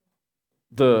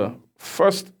 The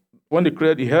first, when he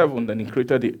created the heaven, then he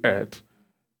created the earth.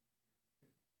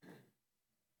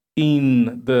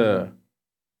 In the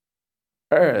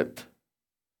earth,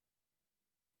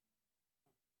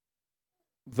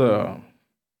 the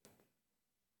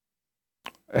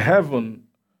heaven,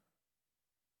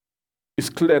 is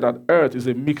clear that earth is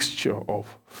a mixture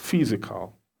of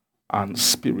physical and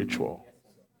spiritual.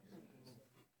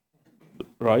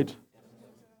 Right?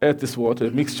 Earth is what? A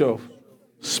mixture of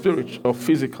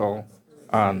physical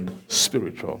and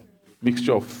spiritual.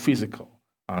 Mixture of physical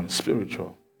and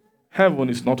spiritual. Heaven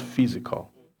is not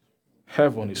physical.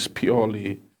 Heaven is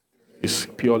purely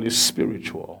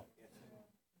spiritual.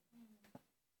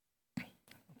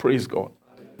 Praise God.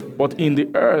 But in the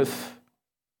earth,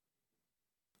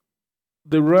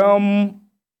 the realm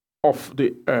of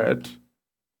the earth,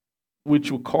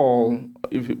 which we call,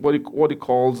 what it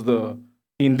calls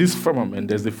in this firmament,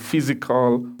 there's the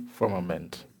physical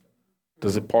firmament.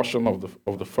 There's a portion of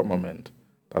the firmament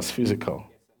that's physical,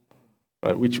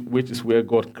 right? Which is where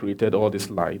God created all these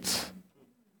lights,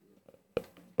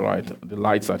 right? The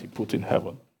lights that He put in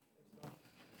heaven,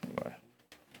 right?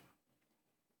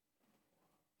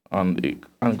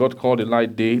 And God called the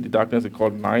light day, the darkness He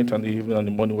called night, and the evening and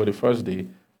the morning were the first day.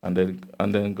 And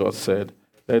then God said,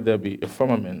 "Let there be a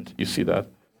firmament." You see that?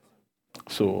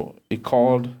 So He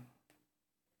called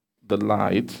the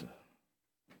light,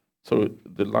 so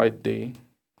the light day,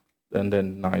 and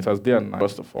then night, as day and night,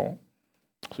 first of all.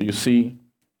 So you see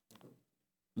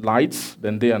lights,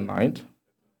 then day and night,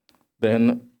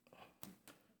 then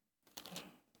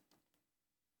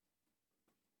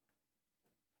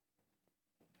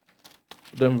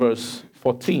verse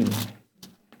 14,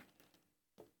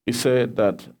 He said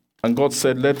that, and God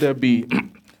said, "Let there be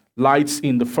lights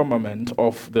in the firmament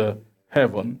of the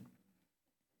heaven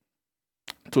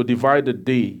to divide the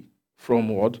day from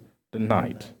what? The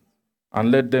night.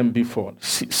 And let them be for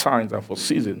signs and for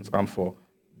seasons and for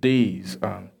days.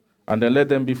 And then let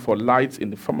them be for lights in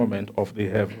the firmament of the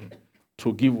heaven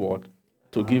to give what?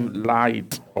 To give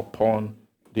light upon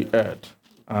the earth."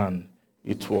 And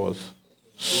it was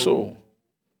so.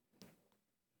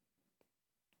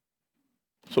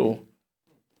 So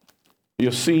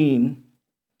you're seeing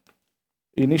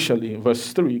initially in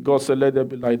verse 3, God said, "Let there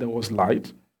be light," there was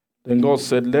light. Then God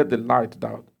said, "Let the light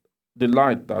that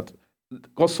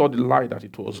God saw the light that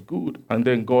it was good," and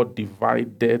then God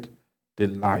divided the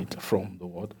light from the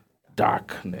what?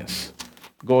 Darkness.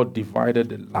 God divided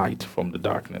the light from the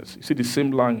darkness. You see the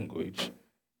same language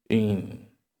in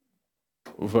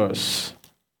verse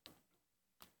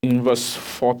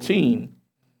 14.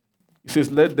 It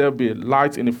says, let there be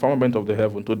light in the firmament of the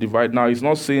heaven to divide. Now, he's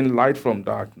not saying light from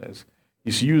darkness.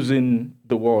 He's using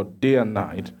the word day and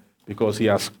night because he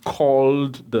has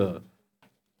called the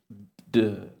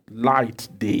light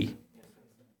day,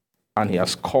 and he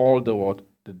has called the word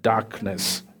the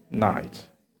darkness night.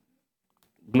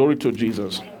 Glory to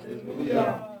Jesus.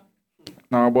 Hallelujah.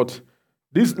 Now, but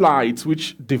these lights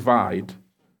which divide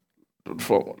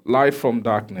for light from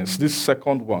darkness, this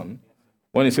second one,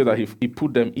 when he said that he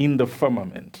put them in the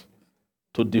firmament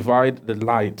to divide the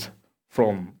light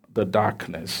from the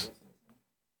darkness,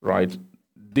 right?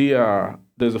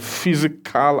 There's a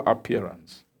physical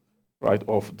appearance, right,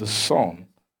 of the sun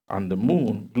and the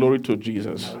moon. Glory to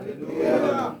Jesus.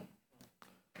 Hallelujah.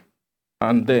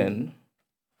 And then,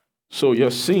 so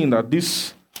you're seeing that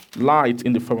this light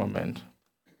in the firmament,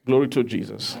 glory to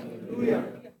Jesus. Hallelujah.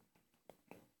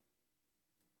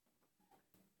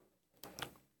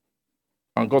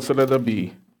 And God said, let there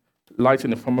be light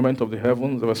in the firmament of the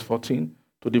heavens, verse 14,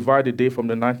 to divide the day from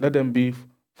the night. Let them be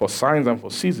for signs and for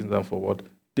seasons and for what?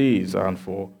 Days and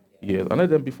for years. And let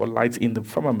them be for lights in the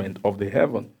firmament of the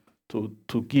heaven to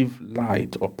give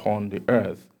light upon the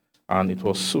earth. And it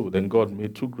was so. Then God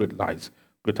made two great lights,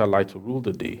 greater light to rule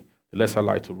the day, the lesser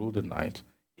light to rule the night.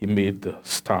 He made the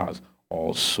stars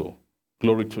also.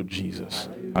 Glory to Jesus.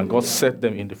 And God set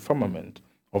them in the firmament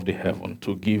of the heaven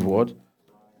to give what?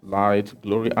 Light,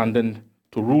 glory, and then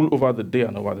to rule over the day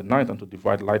and over the night and to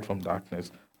divide light from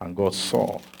darkness. And God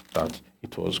saw that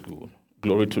it was good.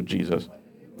 Glory to Jesus.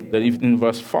 Then in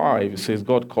verse 5, it says,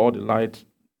 God called the light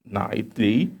night,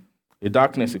 day, the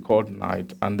darkness he called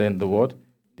night, and then the what?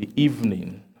 The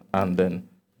evening, and then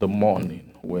the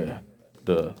morning were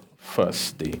the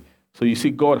first day. So you see,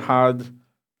 God had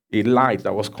a light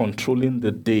that was controlling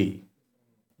the day,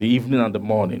 the evening and the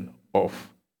morning of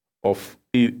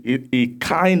a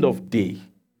kind of day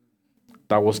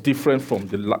that was different from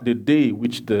the day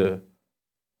which the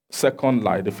second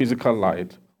light, the physical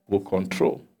light, will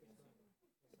control.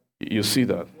 You see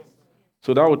that?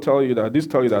 So that will tell you that,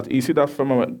 you see that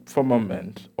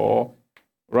firmament, or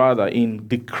rather in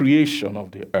the creation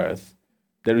of the earth,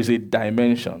 there is a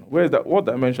dimension. Where is that? What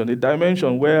dimension? The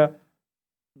dimension where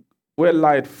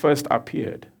light first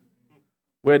appeared,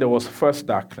 where there was first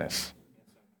darkness,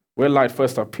 where light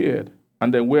first appeared,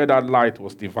 and then where that light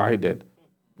was divided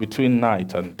between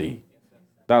night and day.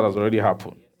 That has already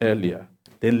happened earlier.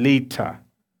 Then later,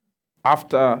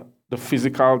 after the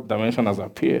physical dimension has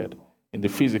appeared, in the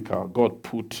physical, God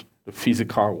put the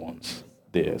physical ones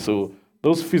there. So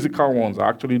those physical ones are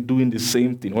actually doing the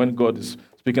same thing. When God is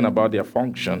speaking about their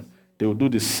function, they will do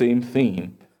the same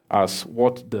thing as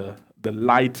what the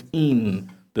light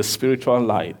in the spiritual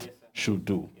light should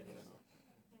do.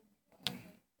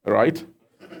 Right?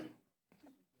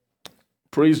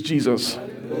 Praise Jesus.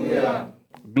 Hallelujah.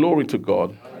 Glory to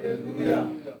God. Hallelujah.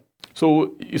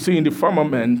 So you see, in the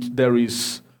firmament, there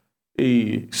is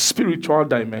a spiritual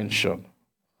dimension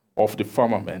of the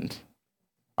firmament,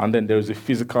 and then there is a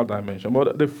physical dimension.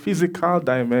 But the physical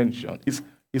dimension is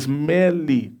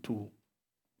mainly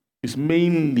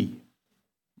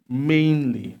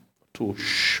to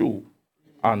show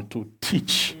and to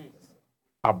teach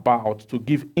about, to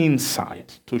give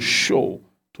insight, to show,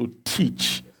 to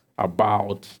teach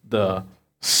about the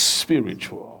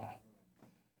spiritual.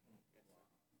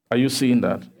 Are you seeing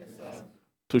that? Yes,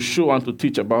 to show and to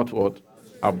teach about what?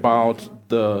 About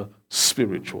the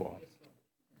spiritual.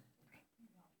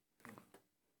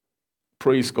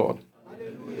 Praise God.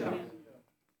 Hallelujah.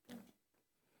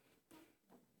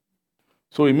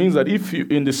 So it means that if you,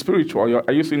 in the spiritual,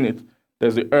 are you seeing it?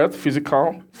 There's the earth,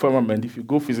 physical, firmament. If you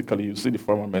go physically, you see the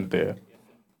firmament there,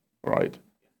 right?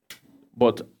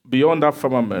 But beyond that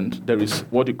firmament, there is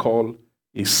what you call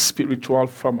a spiritual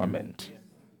firmament.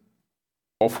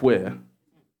 Of where?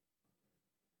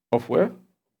 Of where?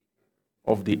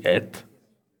 Of the earth.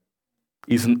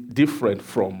 Is different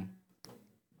from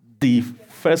the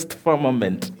first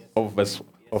firmament of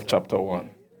chapter 1.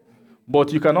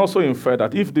 But you can also infer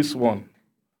that if this one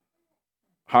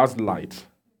has light,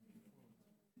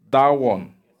 that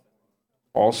one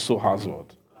also has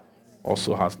what?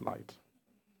 Also has light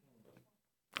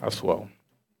as well.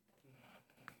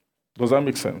 Does that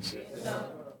make sense? Yes.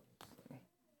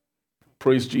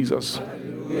 Praise Jesus.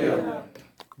 Hallelujah.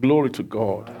 Glory to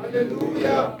God.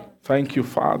 Hallelujah. Thank you,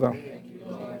 Father.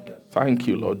 Thank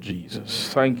you, Lord Jesus.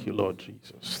 Thank you, Lord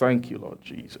Jesus. Thank you, Lord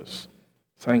Jesus.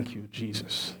 Thank you,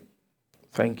 Jesus.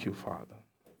 Thank you, Father.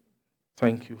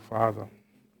 Thank you, Father.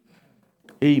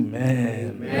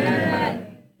 Amen.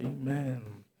 Amen. Amen.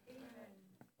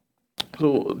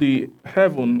 So the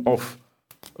heaven of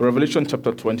Revelation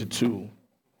chapter 22.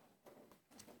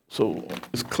 So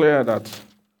it's clear that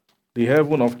the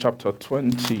heaven of chapter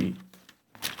 21,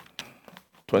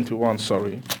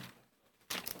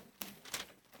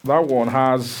 that one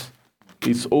has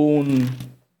its own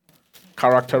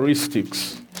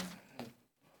characteristics.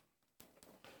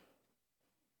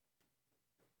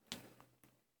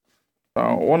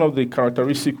 One of the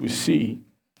characteristics we see,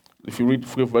 if you read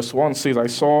verse 1, says, I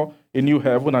saw a new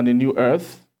heaven and a new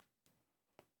earth.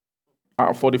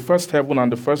 For the first heaven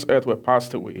and the first earth were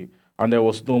passed away, and there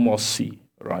was no more sea,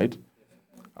 right?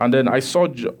 And then I,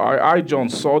 John,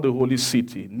 saw the holy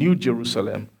city, New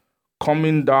Jerusalem,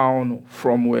 coming down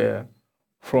from where?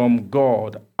 From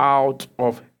God, out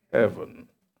of heaven,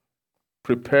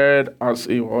 prepared as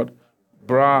a what?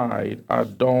 Bride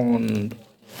adorned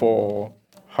for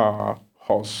her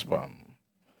husband.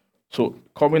 So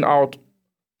coming out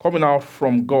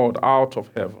from God, out of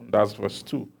heaven. That's verse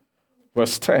 2.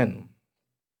 Verse 10.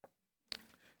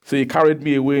 So he carried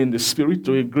me away in the spirit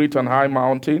to a great and high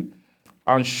mountain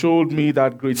and showed me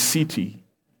that great city,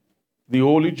 the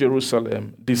holy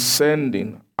Jerusalem,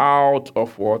 descending out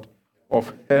of what?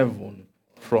 Of heaven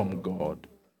from God.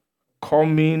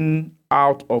 Coming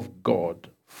out of God.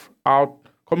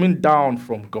 Coming down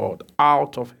from God,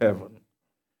 out of heaven.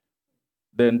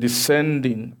 Then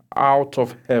descending out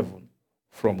of heaven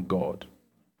from God.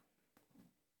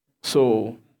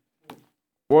 So,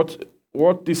 what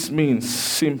this means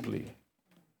simply,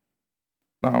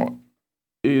 now,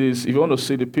 is, if you want to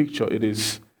see the picture, it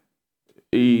is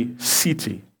a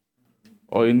city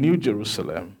or a New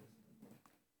Jerusalem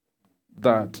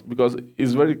that, because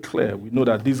it's very clear, we know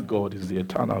that this God is the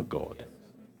eternal God.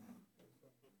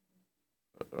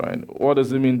 Right? What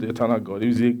does it mean, the eternal God? It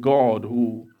is a God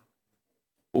who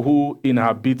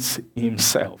inhabits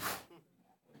himself.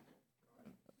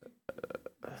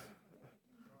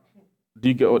 Do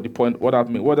you get the point? What that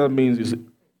means? What that means is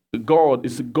God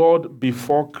is God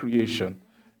before creation.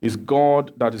 Is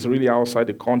God that is really outside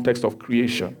the context of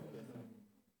creation,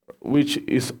 which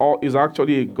is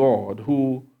actually a God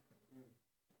who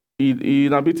he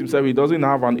inhabits himself. He doesn't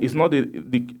have it's not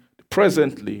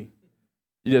presently.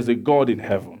 There's a God in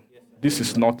heaven. This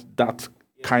is not that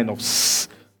kind of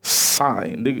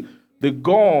sign. The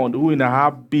God who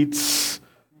inhabits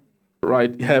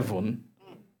heaven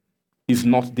is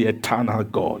not the eternal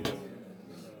God.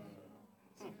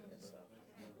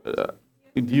 Do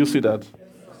you see that?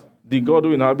 The God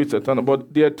who inhabits eternal,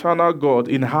 but the eternal God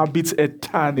inhabits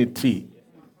eternity.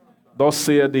 Thus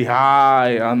saith the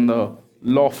high and the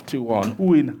lofty one,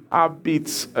 who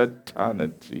inhabits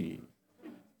eternity.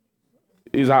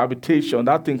 His habitation,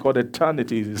 that thing called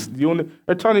eternity, is the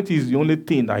only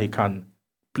thing that he can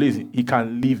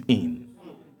live in.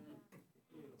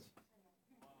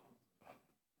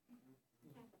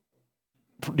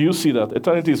 Do you see that?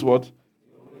 Eternity is what?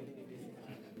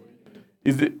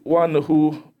 Is the one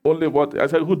who only what? I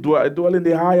said, who dwell in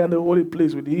the high and the holy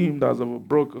place with him that has a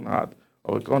broken heart,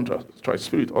 or a contrite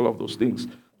spirit, all of those things.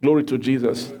 Glory to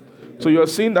Jesus. So you are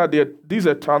seeing that this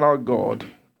eternal God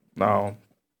now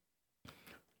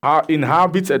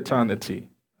inhabits eternity.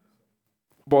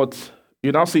 But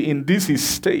you now see in this his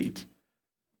state,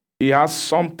 he has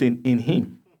something in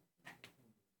him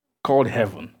called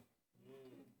heaven.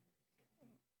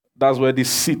 That's where this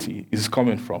city is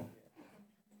coming from.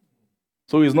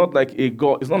 So it's not like a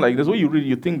God. It's not like this. When you read,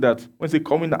 you think that when they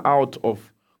coming out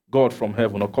of God from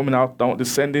heaven, or coming out down,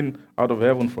 descending out of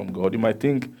heaven from God, you might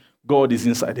think God is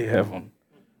inside the heaven,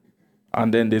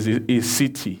 and then there's a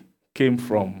city came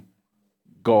from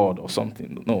God or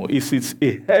something. No, it's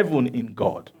a heaven in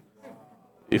God.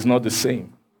 It's not the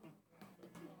same.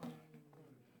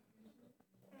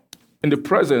 In the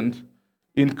present,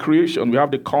 in creation, we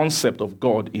have the concept of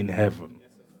God in heaven.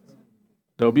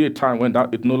 There will be a time when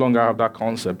it no longer have that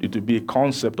concept. It will be a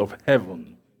concept of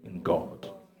heaven in God.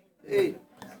 Hey.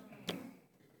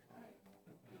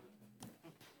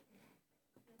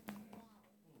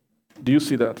 Do you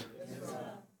see that? Yes.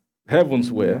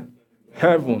 Heavens where?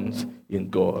 Heavens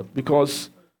in God. Because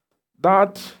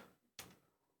that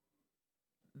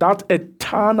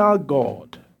eternal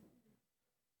God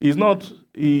is not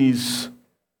the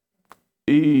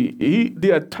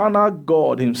eternal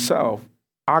God himself.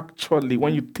 Actually,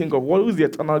 when you think of what is the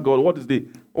eternal God, what's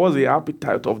the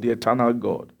appetite of the eternal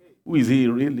God? Who is he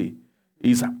really?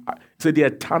 The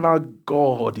eternal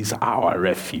God is our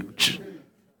refuge.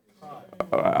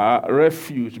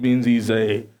 Refuge means he's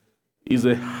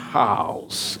a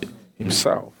house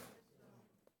himself.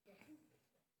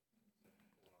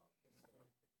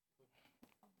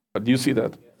 Do you see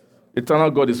that?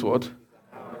 Eternal God is what?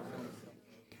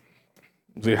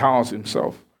 The house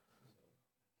himself.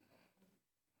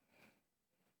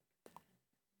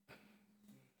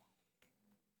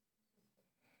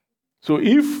 So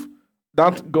if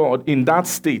that God in that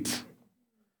state,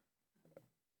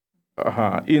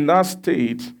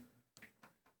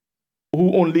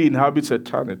 who only inhabits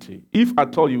eternity, if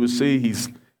at all you will say he's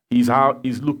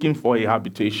looking for a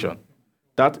habitation,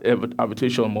 that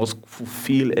habitation must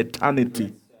fulfill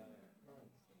eternity.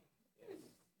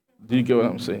 Do you get what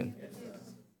I'm saying?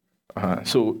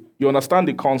 So you understand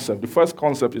the concept. The first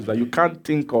concept is that you can't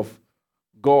think of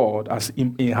God as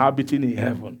inhabiting in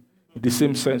heaven in the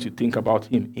same sense you think about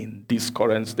him in this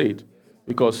current state.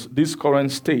 Because this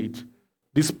current state,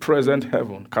 this present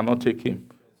heaven, cannot take him.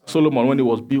 Solomon, when he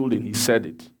was building, he said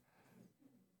it,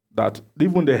 that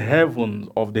even the heavens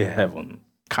of the heaven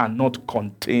cannot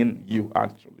contain you,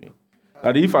 actually.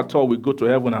 That if at all we go to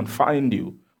heaven and find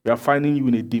you, we are finding you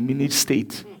in a diminished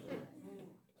state.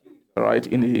 Right?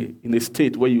 In a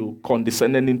state where you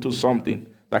condescended into something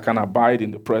that can abide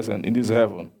in the present, in this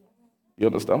heaven. You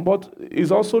understand? But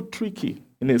it's also tricky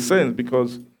in a sense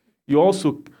because you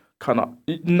also cannot,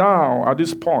 now at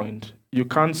this point, you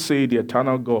can't say the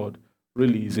eternal God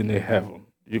really is in a heaven.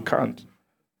 You can't.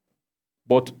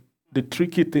 But the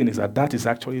tricky thing is that is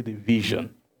actually the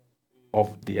vision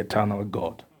of the eternal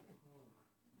God.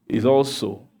 Is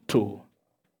also to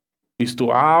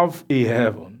have a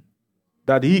heaven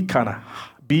that he can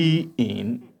be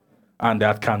in and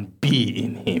that can be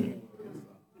in him.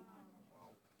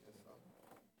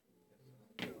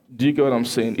 Do you get what I'm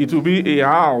saying? It will be a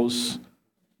house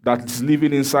that is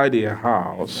living inside a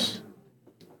house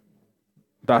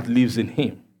that lives in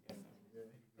him.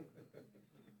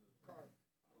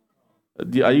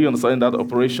 Are you understanding that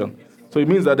operation? So it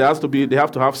means that they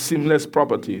have to have seamless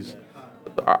properties.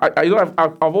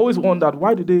 I've always wondered,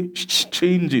 why did they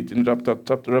change it in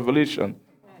chapter Revelation?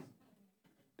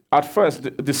 At first,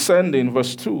 descending,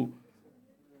 verse 2,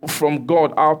 from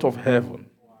God out of heaven.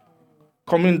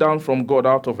 Coming down from God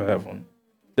out of heaven.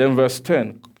 Then verse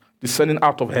 10, descending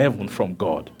out of heaven from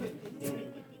God.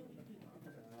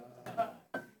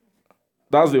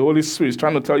 That's the Holy Spirit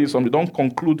trying to tell you something. Don't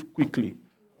conclude quickly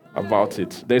about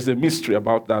it. There's a mystery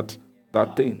about that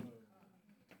thing.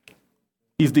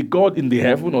 Is the God in the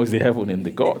heaven or is the heaven in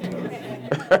the God?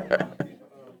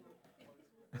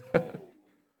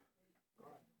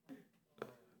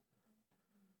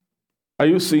 Are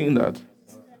you seeing that?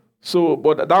 So,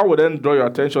 but that would then draw your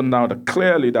attention now that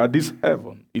clearly that this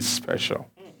heaven is special.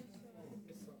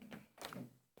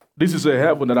 This is a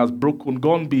heaven that has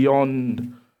gone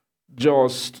beyond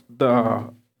just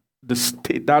the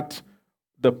state, that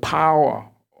the power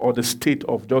or the state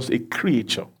of just a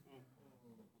creature.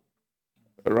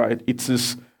 Right? It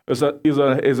is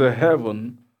a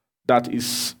heaven that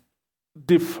is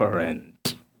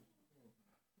different.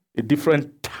 A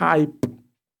different type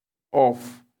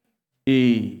of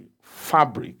a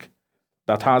fabric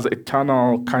that has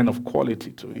eternal kind of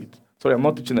quality to it. Sorry, I'm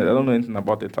not teaching it. I don't know anything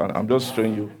about it. I'm just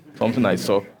showing you something I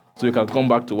saw so you can come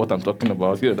back to what I'm talking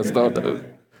about. You understand?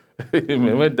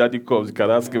 When Daddy comes, you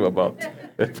can ask him about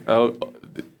it.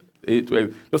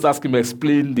 Just ask him to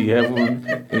explain the heaven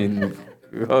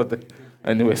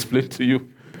and he'll explain to you.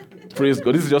 Praise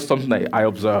God. This is just something I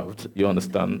observed, you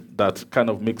understand, that kind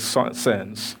of makes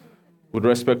sense with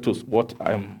respect to what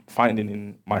I'm finding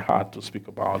in my heart to speak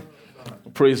about.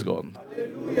 Praise God.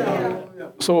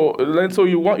 Hallelujah. So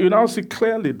you now see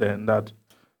clearly then that,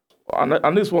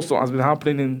 and this also has been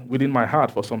happening within my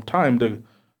heart for some time,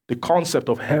 the concept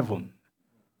of heaven,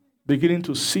 beginning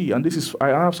to see, and this is,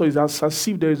 I also is as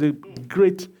if there is a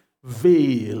great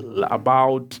veil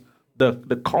about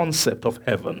the concept of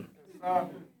heaven.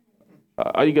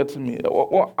 Are you getting me?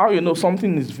 How you know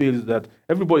something is veiled is that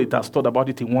everybody has thought about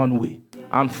it in one way,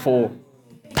 and for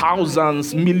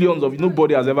thousands, millions of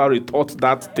nobody has ever rethought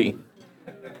that thing.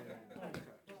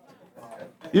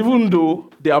 Even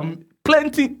though there are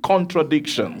plenty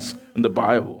contradictions in the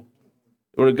Bible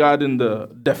regarding the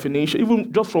definition,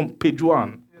 even just from page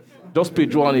 1, just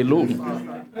page 1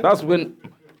 alone. That's when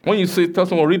you say, tell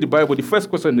someone read the Bible, the first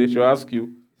question they should ask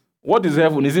you, what is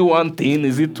heaven? Is it one thing?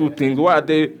 Is it two things? Why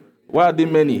are they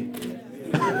many?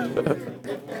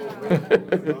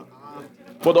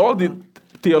 But all the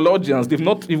theologians, they've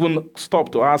not even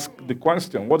stopped to ask the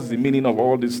question, what is the meaning of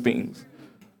all these things?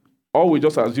 All we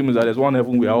just assume is that there's one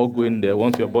heaven, we are all going there.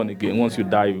 Once you're born again, once you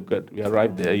die, we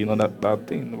arrive there, that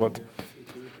thing. But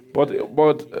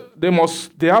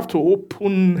they have to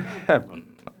open heaven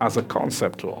as a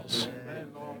concept to us.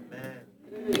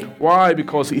 Why?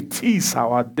 Because it is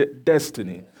our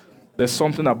destiny. There's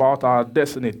something about our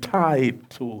destiny tied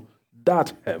to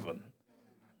that heaven.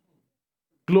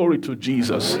 Glory to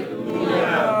Jesus.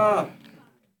 Hallelujah.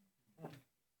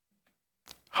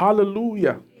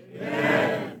 Hallelujah.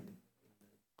 Amen.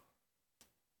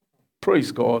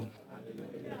 Praise God.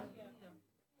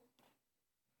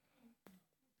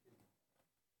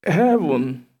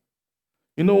 Heaven,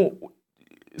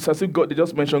 it's as if God, they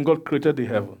just mentioned God created the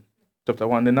heaven. Chapter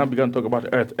 1, they now began to talk about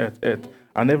earth.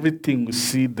 And everything we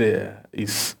see there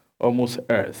is almost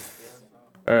earth.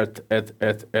 Earth.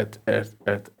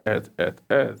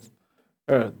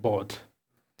 But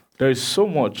there is so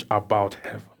much about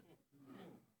heaven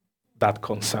that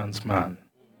concerns man.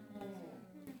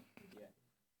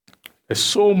 There's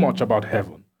so much about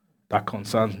heaven that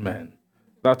concerns men.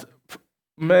 That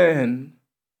men,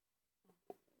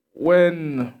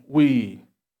 when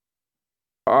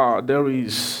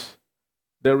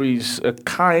there is a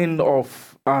kind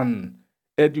of an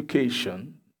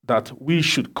education that we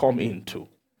should come into,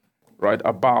 right,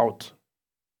 about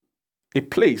a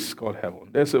place called heaven.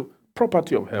 There's a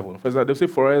property of heaven. For example, they say,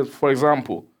 for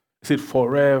example, they say,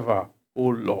 forever, O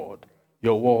Lord,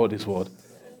 your word is what?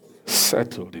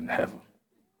 Settled in heaven.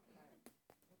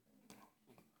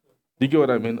 Do you get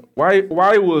what I mean?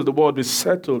 Why will the word be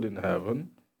settled in heaven?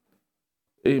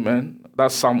 Amen.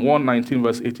 That's Psalm 119,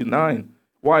 verse 89.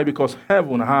 Why? Because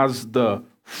heaven has the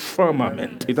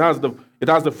firmament. It has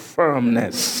the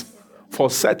firmness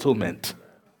for settlement.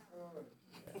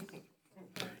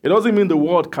 It doesn't mean the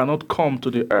word cannot come to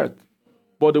the earth,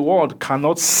 but the word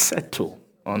cannot settle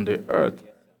on the earth.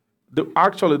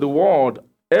 Actually,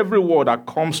 every word that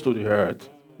comes to the earth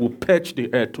will patch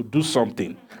the earth to do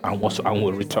something and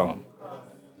will return.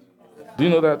 Do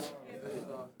you know that?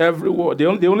 Every word. They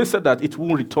only said that it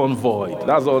will return void.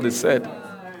 That's all they said.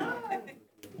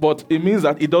 But it means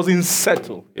that it doesn't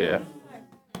settle. Yeah.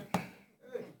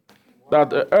 That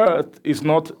the earth is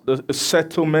not the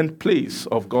settlement place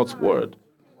of God's word.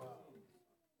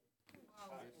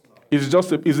 It's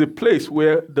a place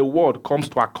where the word comes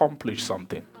to accomplish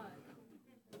something.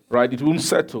 Right? It won't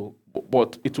settle,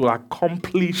 but it will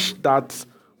accomplish that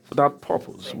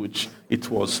purpose which it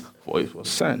was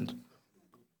sent.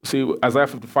 See, Isaiah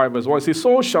 55 verse 1, it says,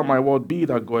 so shall my word be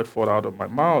that goeth forth out of my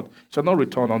mouth. It shall not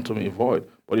return unto me void,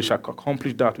 but it shall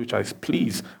accomplish that which I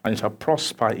please, and it shall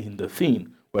prosper in the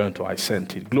thing whereunto I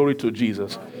sent it. Glory to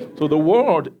Jesus. So the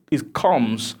word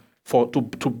comes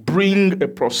to bring a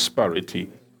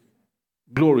prosperity.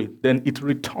 Glory. Then it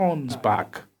returns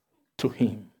back to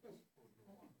him.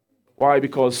 Why?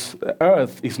 Because the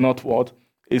earth is not what?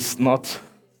 It's not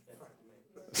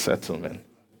settlement.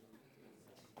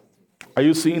 Are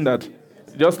you seeing that?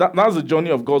 That's the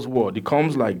journey of God's word. It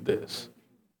comes like this.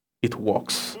 It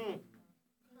works.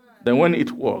 Then when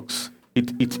it works,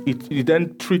 it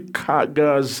then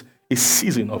triggers a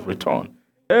season of return.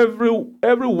 Every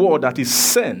word that is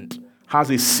sent has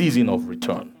a season of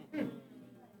return.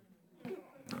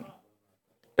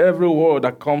 Every word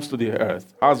that comes to the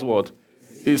earth has what?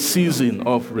 A season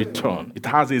of return. It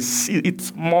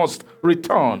must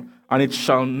return, and it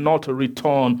shall not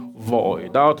return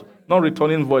void. Not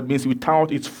returning void means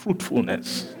without its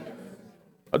fruitfulness.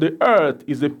 The earth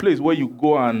is a place where you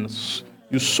go and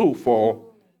you sow for,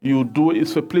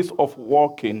 it's a place of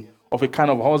working, of a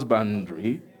kind of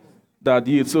husbandry that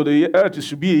yields. So the earth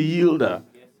should be a yielder.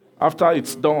 After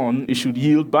it's done, it should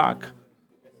yield back.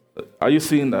 Are you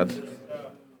seeing that?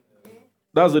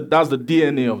 That's the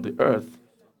DNA of the earth.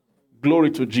 Glory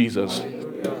to Jesus.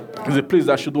 It's a place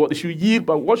that should what? It should yield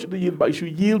back. What should it yield back? It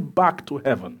should yield back to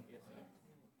heaven.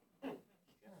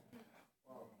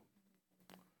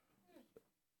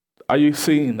 Are you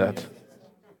seeing that?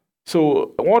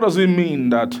 So what does it mean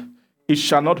that it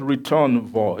shall not return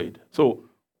void? So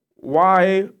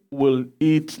why will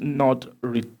it not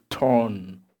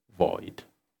return void?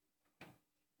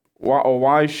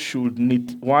 Why should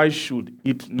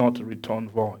it not return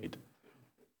void?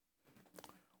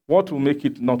 What will make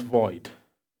it not void?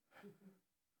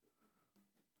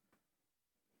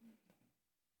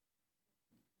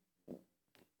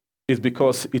 It's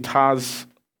because it has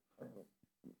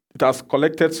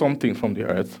collected something from the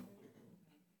earth.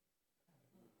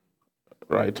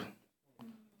 Right?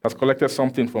 It has collected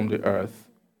something from the earth.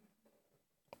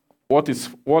 What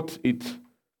it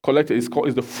collected is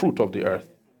the fruit of the earth.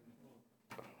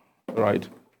 Right?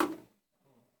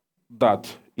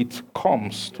 That it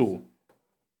comes to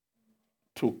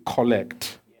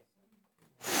collect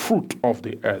fruit of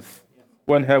the earth.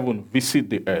 When heaven visits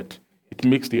the earth, it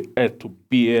makes the earth to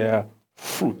bear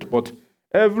fruit. But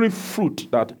every fruit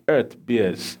that earth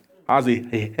bears has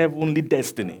a heavenly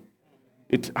destiny.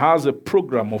 It has a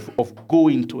program of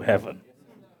going to heaven.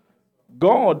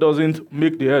 God doesn't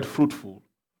make the earth fruitful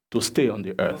to stay on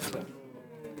the earth.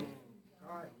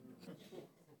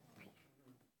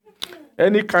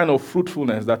 Any kind of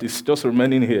fruitfulness that is just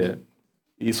remaining here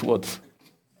is what?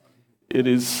 It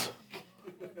is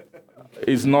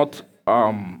not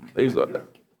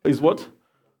is what?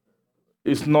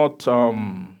 It's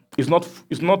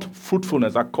not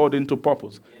fruitfulness according to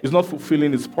purpose. It's not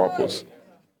fulfilling its purpose.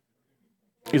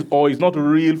 It's not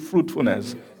real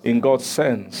fruitfulness in God's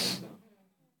sense.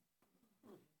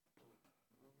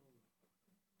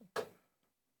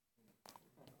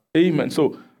 Amen.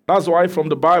 So that's why from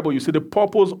the Bible you see the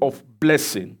purpose of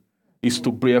blessing is to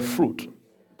bear fruit.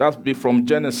 That's from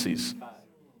Genesis.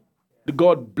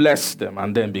 God blessed them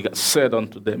and then said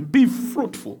unto them, be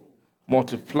fruitful,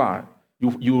 multiply.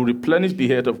 You replenish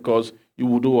the earth, of course. You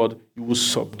will do what? You will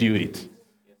subdue it.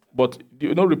 But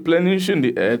replenishing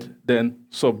the earth, then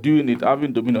subduing it,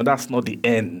 having dominion, that's not the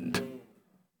end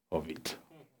of it.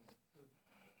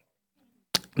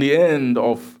 The end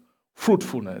of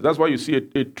fruitfulness. That's why you see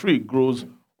a tree grows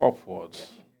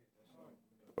upwards.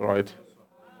 Right?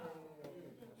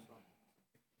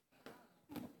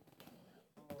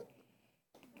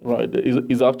 Right.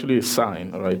 It's actually a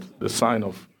sign, right? The sign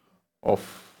of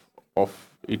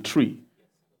a tree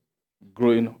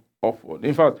growing upward.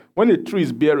 In fact, when a tree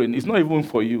is bearing, it's not even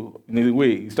for you in a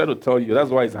way. He's trying to tell you that's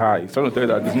why it's high. He's trying to tell you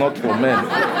that it's not for men.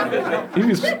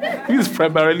 If it's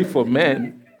primarily for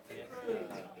men,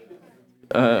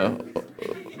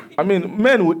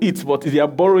 men will eat, but if they are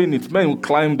borrowing it, men will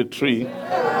climb the tree,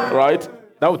 right?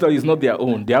 That will tell you it's not their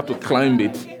own. They have to climb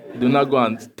it. They do not go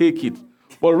and take it.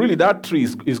 But really, that tree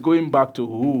is going back to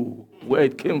where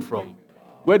it came from.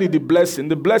 Where did the blessing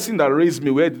that raised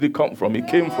me, where did it come from? It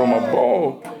came from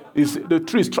above. The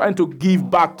tree is trying to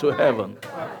give back to heaven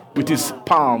with its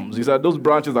palms. Those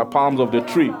branches are palms of the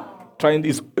tree.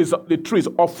 The tree is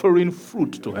offering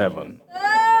fruit to heaven.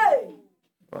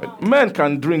 Right? Men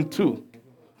can drink too.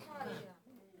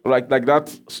 Like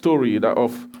that story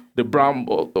of the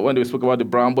bramble, when they spoke about the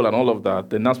bramble and all of that,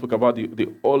 they now spoke about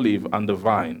the olive and the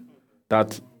vine.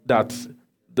 That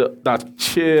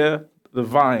cheer the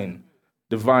vine.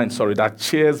 That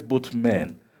cheers both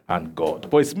men and God.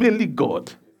 But it's mainly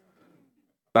God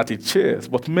that it cheers,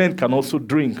 but men can also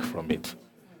drink from it.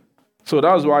 So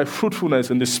that's why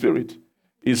fruitfulness in the Spirit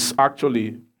is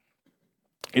actually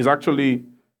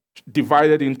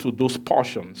divided into those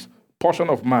portions. Portion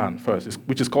of man first,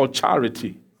 which is called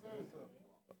charity.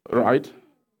 Right?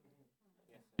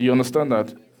 You understand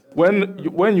that?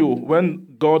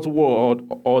 When God's word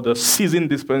or the seasoned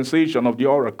dispensation of the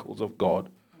oracles of God,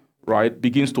 right,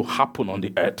 begins to happen on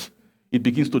the earth, it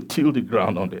begins to till the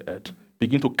ground on the earth,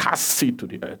 begin to cast seed to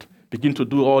the earth, begin to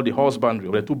do all the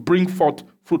husbandry, to bring forth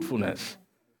fruitfulness.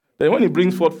 Then when it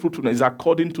brings forth fruitfulness, it's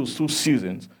according to two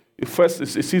seasons. The first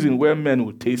is a season where men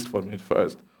will taste from it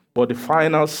first, but the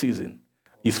final season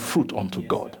is fruit unto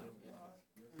God.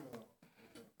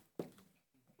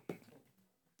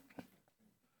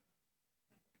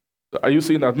 Are you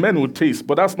saying that men will taste?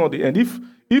 But that's not the end.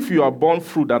 If you are born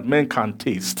fruit that men can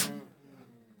taste,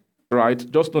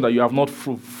 right? Just know that you have not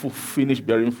finished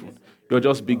bearing fruit. You're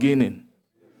just beginning.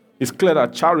 It's clear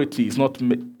that charity is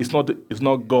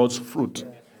not God's fruit.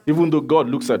 Even though God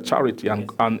looks at charity,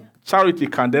 and charity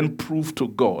can then prove to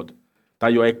God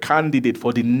that you're a candidate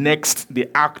for the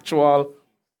actual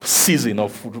season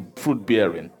of fruit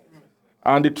bearing.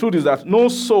 And the truth is that no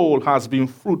soul has been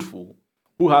fruitful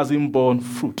who hasn't borne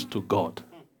fruit to God,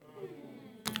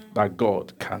 that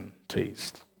God can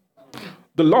taste.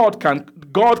 God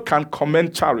can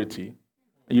commend charity,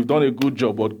 and you've done a good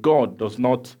job, but God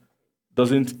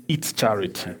doesn't eat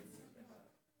charity.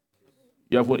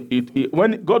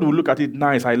 When God will look at it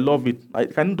nice, I love it. I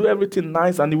can do everything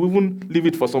nice, and He will even leave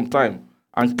it for some time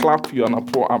and clap you and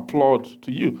applaud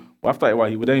to you. After a while,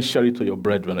 He will then share it to your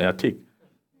brethren. Take.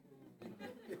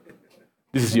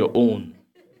 This is your own.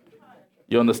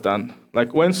 You understand?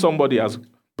 Like when somebody has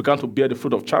begun to bear the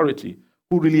fruit of charity,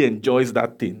 who really enjoys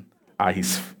that thing are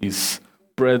his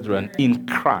brethren in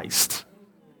Christ.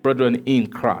 Brethren in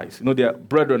Christ. Their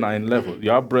brethren are in level.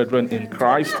 You have brethren in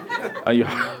Christ, and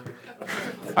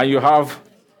you have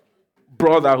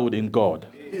brotherhood in God.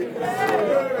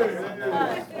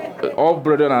 All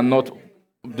brethren are not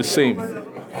the same.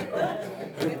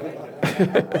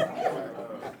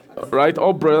 Right?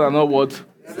 All brethren are not what?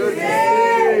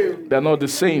 They're not the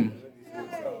same.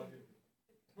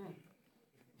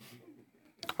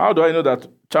 How do I know that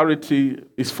charity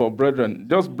is for brethren?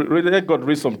 Just let God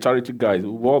raise some charity guys.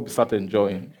 We'll all start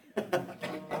enjoying.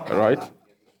 All right?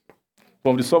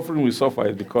 From the suffering we suffer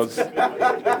is because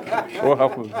what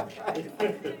happens?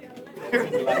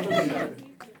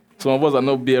 Some of us are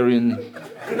not bearing.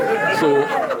 So,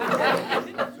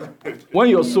 when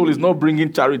your soul is not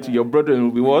bringing charity, your brethren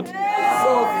will be what?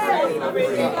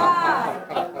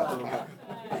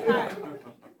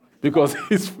 Because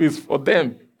it's for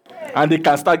them. And they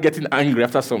can start getting angry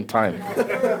after some time.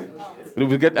 They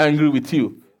will get angry with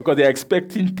you because they are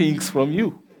expecting things from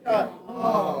you.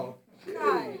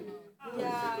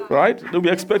 Right? They'll be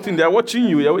expecting, they are watching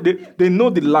you. They know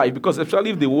the life, because especially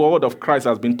if the word of Christ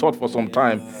has been taught for some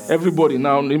time, everybody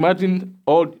now, imagine,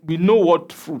 we know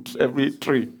what fruit every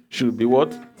tree should be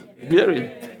what?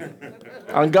 Bearing.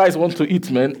 And guys want to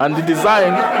eat, man. And the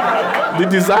design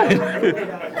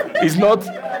is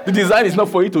not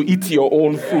for you to eat your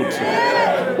own fruit.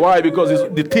 Why? Because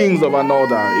it's the things of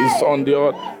another. It's on the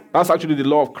earth. That's actually the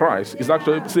law of Christ. It's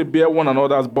actually, say, bear one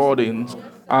another's burdens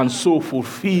and so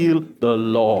fulfill the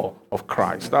law of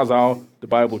Christ. That's how the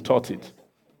Bible taught it.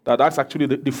 That's actually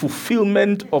the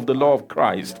fulfillment of the law of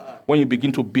Christ when you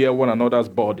begin to bear one another's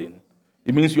burden.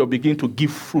 It means you're beginning to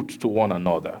give fruit to one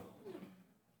another.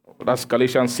 That's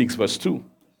Galatians 6 verse 2.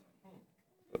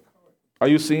 Are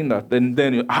you seeing that? Then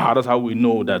that's how we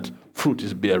know that fruit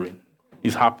is bearing.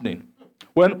 It's happening.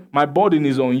 When my burden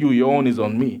is on you, your own is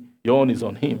on me. Your own is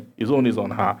on him. His own is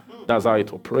on her. That's how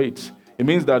it operates. It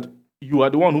means that you are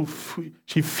the one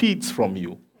she feeds from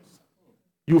you.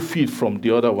 You feed from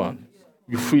the other one.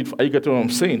 You feed. Are you getting what I'm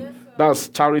saying? That's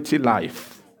charity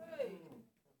life.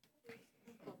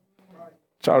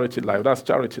 Charity life. That's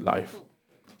charity life.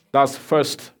 That's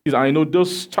first. I know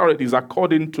those charities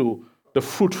according to the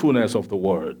fruitfulness of the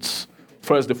words.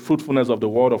 First, the fruitfulness of the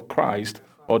word of Christ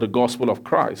or the gospel of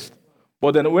Christ.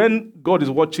 But then when God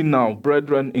is watching now,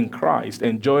 brethren in Christ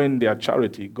enjoying their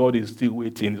charity, God is still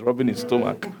waiting. He's rubbing his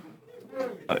stomach.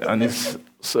 And it's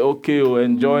so, okay,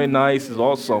 enjoy, nice, it's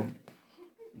awesome.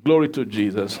 Glory to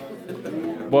Jesus.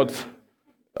 But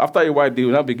after a while, they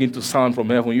will now begin to sound from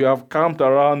heaven. You have camped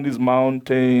around this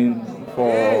mountain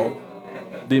for...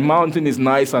 The mountain is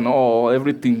nice and all,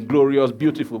 everything glorious,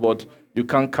 beautiful, but you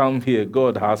can't come here.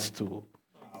 God has to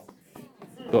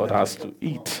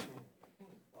eat.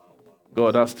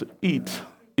 God has to eat.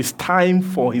 It's time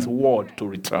for his word to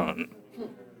return.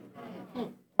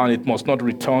 And it must not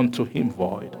return to him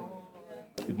void.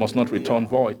 It must not return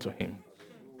void to him.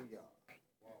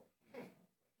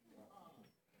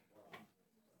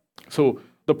 So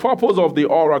the purpose of the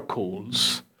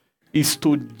oracles is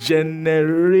to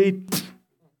generate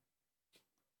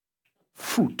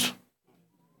fruit.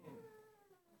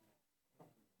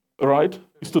 Right?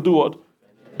 Is to do what?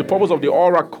 The purpose of the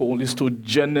oracle is to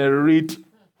generate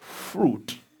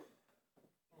fruit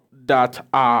that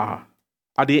are,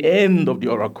 at the end of the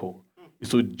oracle, is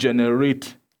to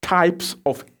generate types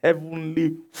of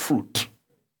heavenly fruit.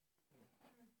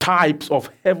 Types of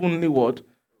heavenly what?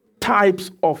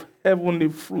 Types of heavenly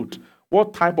fruit.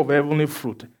 What type of heavenly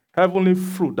fruit? Heavenly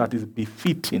fruit that is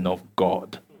befitting of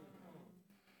God.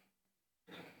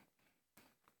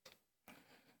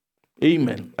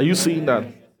 Amen. Are you seeing that?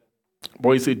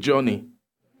 But it's a journey.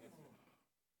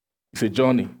 It's a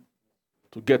journey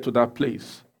to get to that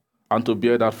place and to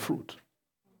bear that fruit.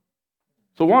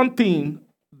 So one thing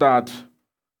that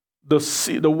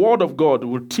the Word of God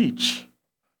will teach,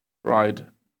 right?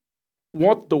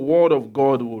 What the Word of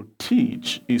God will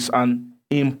teach is and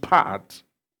impart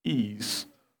is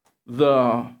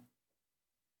the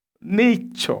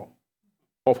nature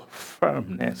of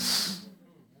firmness.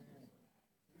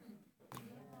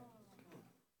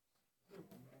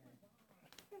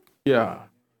 Yeah.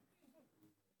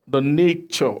 The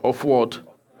nature of what?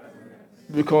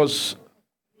 Because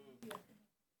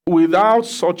without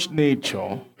such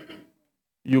nature,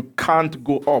 you can't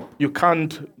go up. You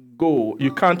can't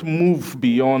move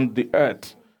beyond the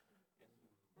earth.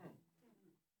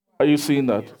 Are you seeing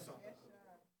that?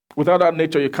 Without that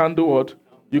nature, you can't do what?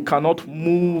 You cannot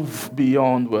move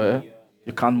beyond where?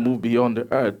 You can't move beyond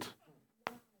the earth.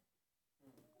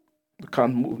 You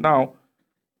can't move. Now,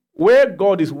 where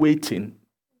God is waiting,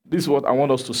 this is what I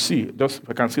want us to see. Just if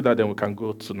I can see that, then we can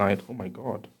go tonight. Oh my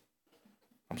God.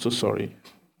 I'm so sorry.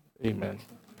 Amen.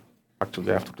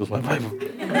 Actually, I have to close my Bible.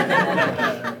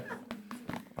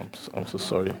 I'm so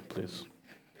sorry, please.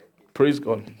 Praise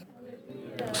God.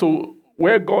 So,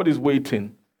 where God is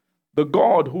waiting, the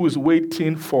God who is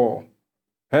waiting for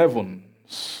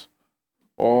heavens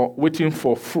or waiting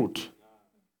for fruit,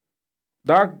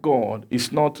 that God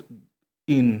is not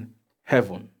in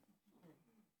heaven.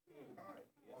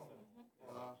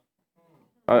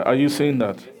 Are you saying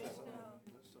that?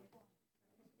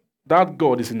 That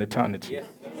God is in eternity.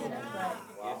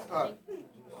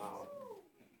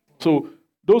 So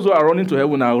those who are running to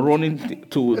heaven are running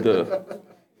to the...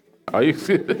 Are you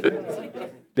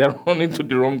They're running to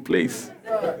the wrong place.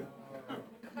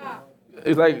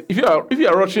 It's like if you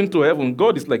are rushing to heaven,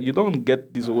 God is like, you don't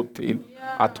get this whole thing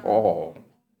at all.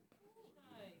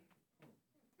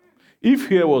 If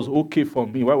here was okay for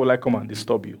me, why would I come and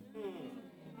disturb you?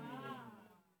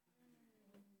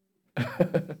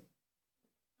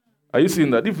 Are you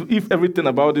seeing that? If everything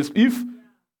about this,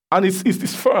 and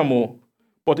it's firm,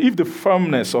 but if the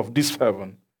firmness of this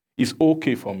heaven is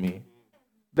okay for me,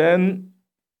 then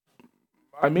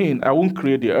I won't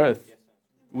create the earth.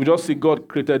 We just see God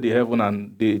created the heaven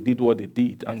and they did what they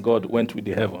did, and God went with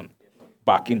the heaven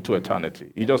back into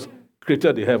eternity. He just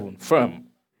created the heaven firm,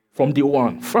 from the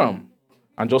one, firm,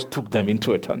 and just took them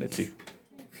into eternity.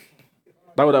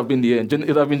 That would have been the end. It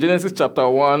would have been Genesis chapter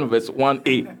 1, verse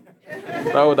 1a.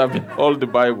 That would have been all the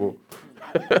Bible.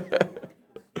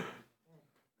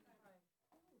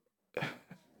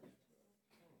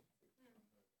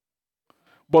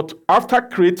 But after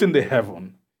creating the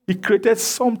heaven, he created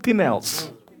something else.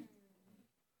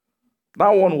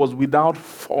 That one was without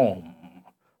form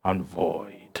and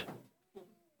void.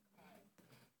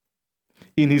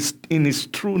 In his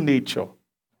true nature.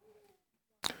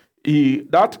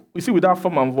 Without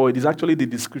form and void is actually the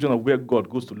description of where God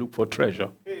goes to look for treasure.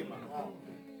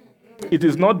 It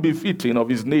is not befitting of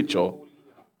his nature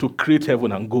to create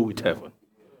heaven and go with heaven.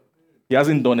 He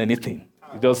hasn't done anything.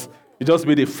 He just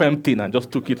made a firm thing and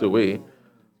just took it away.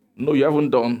 No, you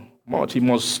haven't done much.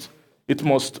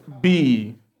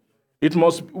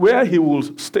 Where he will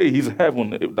stay, his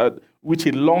heaven, that which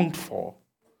he longed for,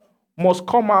 must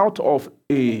come out of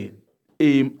a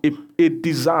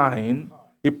design,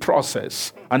 a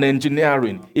process, an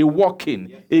engineering, a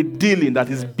working, a dealing that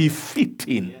is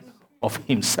befitting of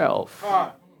himself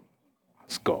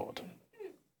as God.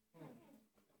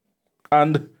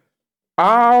 And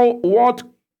what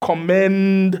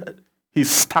commend his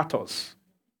status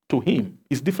to him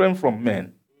is different from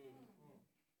men.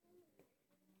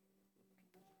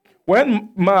 When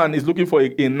man is looking for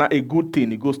a good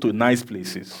thing, he goes to nice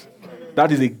places.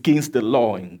 That is against the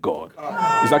law in God.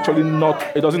 It's actually not.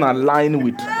 It doesn't align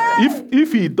with.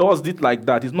 If he does it like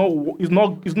that, it's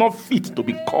not fit to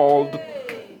be called.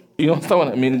 You understand what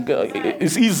I mean?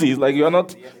 It's easy. It's like you are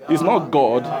not. It's not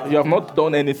God. You have not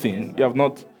done anything. You have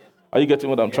not. Are you getting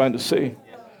what I'm trying to say?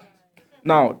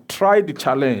 Now, try the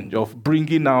challenge of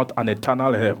bringing out an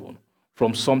eternal heaven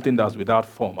from something that's without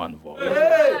form and void.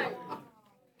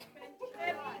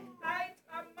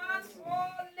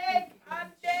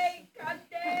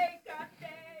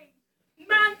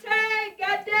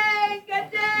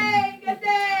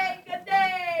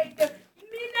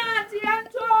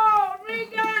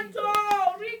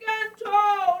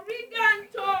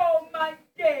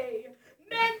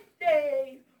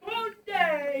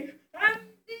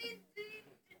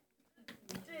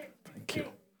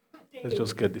 Let's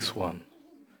just get this one.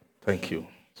 Thank you.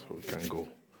 So we can go.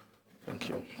 Thank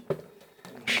you.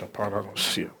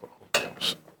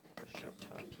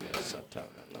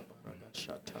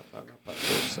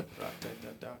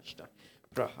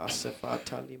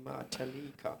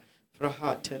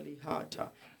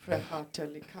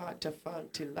 Frehatelikata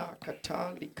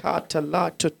fantilakata likata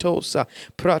latotosa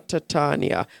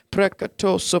pratatania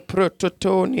precatosa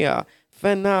prototonia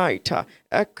Venaita,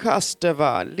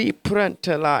 Acastava,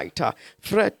 Liprentelita,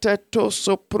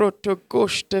 Fretetoso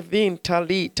protogoste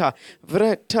vintalita,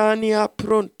 Vretania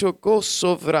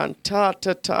prontogoso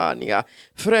vrantatatania,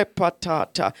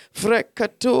 Frepatata,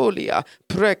 Frecatolia,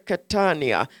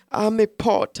 Precatania,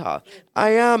 Amipota,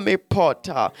 I am a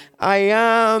potter, I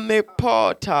am a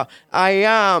potter,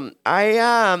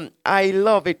 I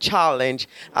love a challenge,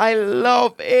 I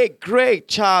love a great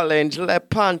challenge,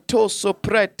 Lepantoso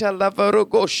preta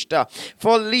lavarogosta,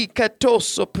 for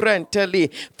licatoso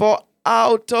prenteli, for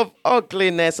out of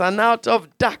ugliness and out of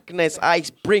darkness I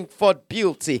bring forth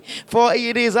beauty. For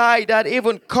it is I that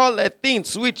even calleth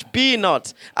things which be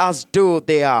not as though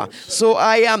they are. So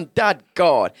I am that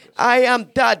God. I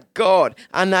am that God.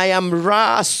 And I am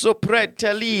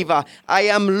rasopreteliva. I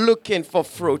am looking for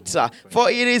fruit.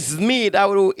 For it is me that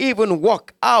will even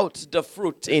walk out the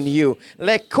fruit in you.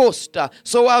 Lecosta.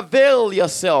 So avail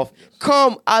yourself.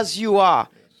 Come as you are.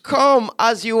 Come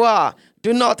as you are.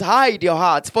 Do not hide your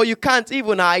hearts, for you can't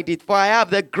even hide it, for I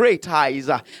have the great eyes.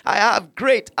 I have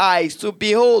great eyes to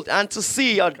behold and to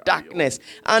see your darkness.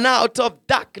 And out of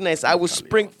darkness I will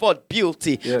spring forth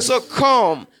beauty. Yes. So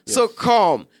come, yes. So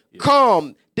come, yes.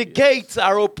 Come. The gates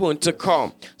are open to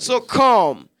come. So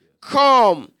come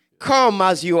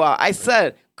as you are. I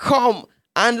said, come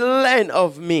and learn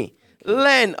of me.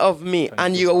 Learn of me,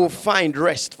 and you will find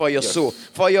rest for your soul.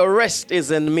 For your rest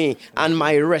is in me, and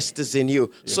my rest is in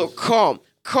you. So come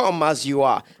as you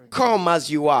are. come as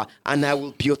you are, and I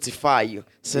will beautify you,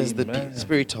 says the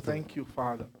Spirit of the Lord. Thank you,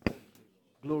 Father.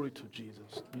 Glory to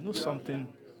Jesus. You know something?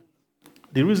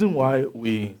 The reason why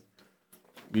we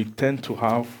tend to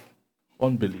have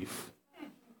unbelief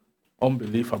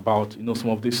about, some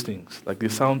of these things, like they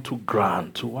sound too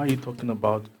grand. So why are you talking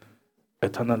about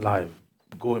eternal life,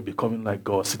 becoming like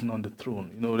God, sitting on the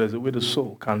throne? There's a way the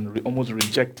soul can almost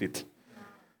reject it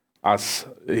as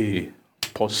a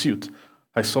pursuit,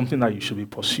 as something that you should be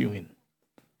pursuing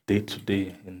day to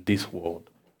day in this world.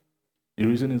 The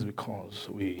reason is because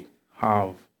we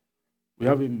have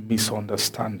a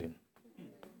misunderstanding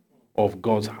of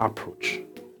God's approach.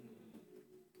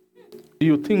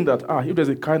 You think that if there's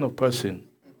a kind of person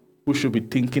who should be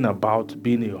thinking about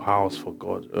being a house for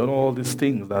God and all these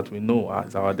things that we know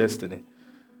as our destiny,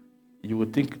 you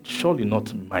would think, surely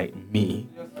not me.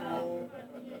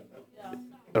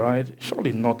 Right?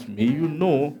 Surely not me. You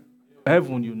know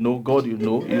heaven, you know God, you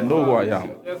know who I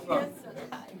am.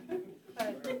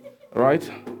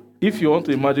 Right? If you want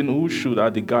to imagine who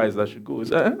are the guys that should go,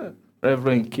 it's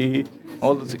Reverend K,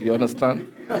 all this, you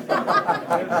understand?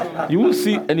 You won't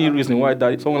see any reason why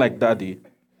someone like Daddy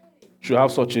should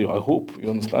have such a hope.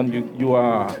 You understand? You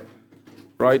are,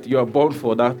 right? You are born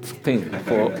for that thing,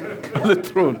 for the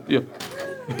throne.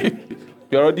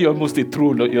 You're already almost a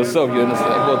throne yourself, you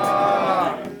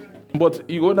understand? But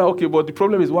you go now, okay, but the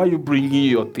problem is why you bringing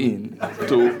your thing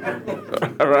to,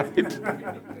 right?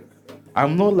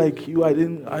 I'm not like you. I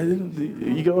didn't.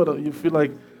 You get what you feel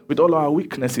like with all our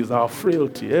weaknesses, our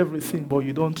frailty, everything, but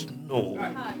you don't know.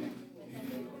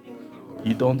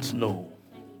 You don't know.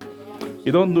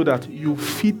 You don't know that you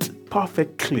fit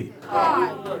perfectly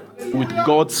with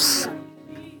God's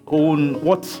own.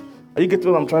 Are you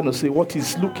getting what I'm trying to say? What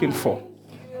He's looking for.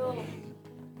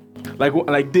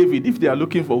 Like David, if they are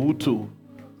looking for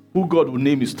who God will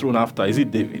name his throne after, is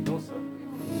it David?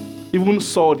 Even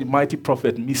Saul, the mighty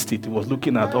prophet, missed it. He was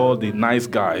looking at all the nice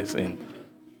guys in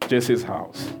Jesse's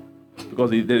house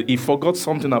because he forgot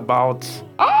something about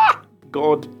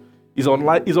God. Is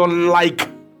unlike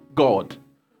God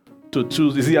to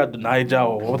choose. Is he Adonijah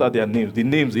or what are their names? The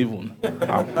names even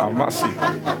are massive.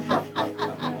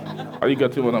 Are you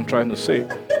getting what I'm trying to say?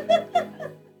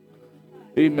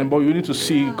 Amen. But you need to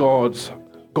see God's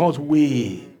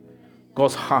way,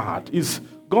 God's heart.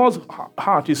 God's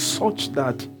heart is such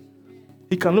that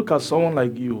He can look at someone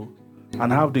like you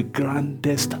and have the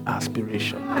grandest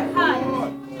aspiration.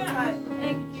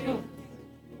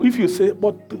 If you say,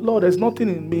 but Lord, there's nothing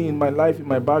in me, in my life, in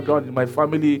my background, in my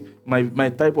family, my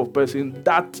type of person,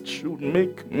 that should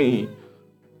make me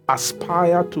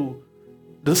aspire to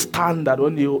the standard,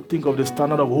 when you think of the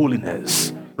standard of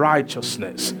holiness,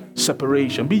 righteousness,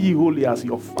 separation. Be ye holy as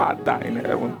your Father in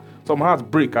heaven. Some hearts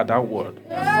break at that word.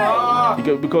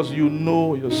 Because you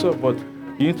know yourself, but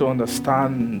you need to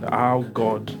understand how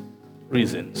God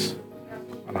reasons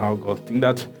and how God thinks.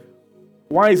 That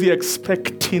why is He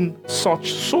expecting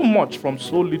so much from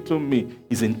so little me?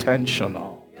 It's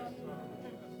intentional.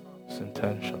 It's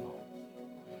intentional.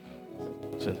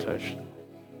 It's intentional.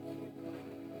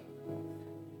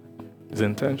 It's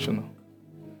intentional.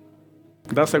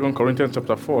 That's 2 Corinthians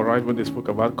chapter 4, right? When they spoke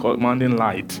about commanding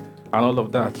light and all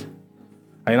of that.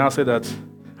 I now say that,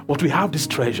 but we have this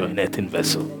treasure in earthen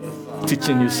vessel,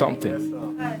 teaching you something.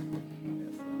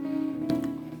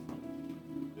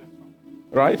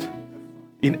 Right?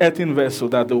 In earthen vessel,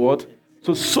 that the word.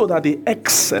 So that the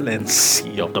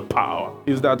excellency of the power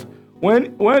is that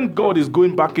when God is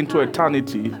going back into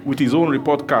eternity with His own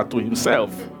report card to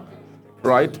Himself,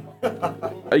 right?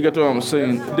 You get what I'm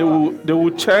saying? They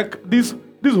will check this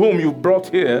home you brought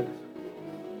here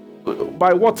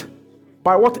by what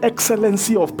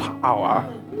excellency of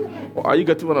power. Are you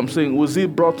getting what I'm saying? Was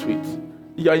it brought with?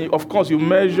 Yeah, of course, you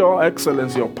measure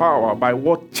excellency of power by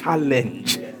what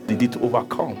challenge did it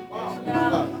overcome.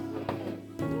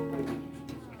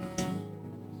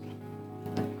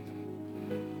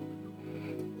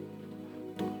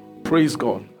 Praise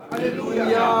God.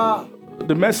 Hallelujah.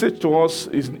 The message to us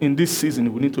is in this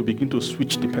season, we need to begin to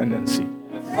switch dependency.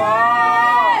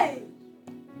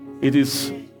 It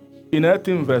is in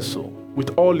earthen vessel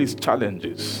with all its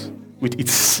challenges, with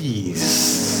its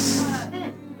seas,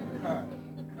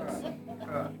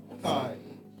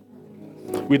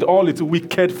 with all its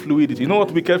wicked fluidity. You know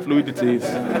what wicked fluidity is?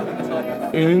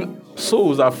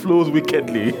 Souls that flows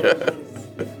wickedly.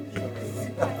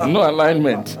 No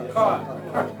alignment.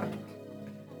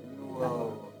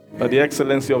 That the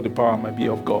excellency of the power might be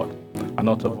of God and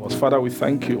not of us. Father, we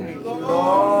thank you.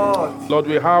 Lord,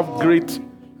 we have great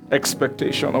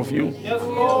expectation of you.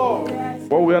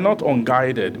 But we are not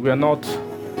unguided. We are not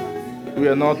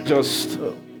just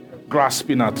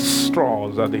grasping at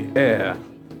straws, at the air,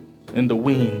 in the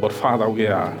wind. But Father, you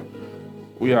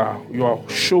are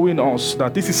showing us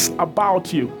that this is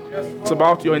about you. It's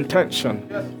about your intention,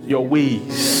 your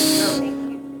ways,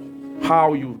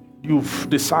 how you've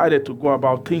decided to go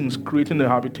about things, creating a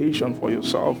habitation for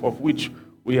yourself, of which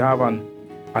we have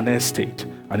an estate,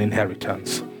 an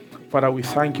inheritance. Father, we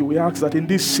thank you. We ask that in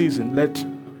this season, let,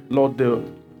 Lord, the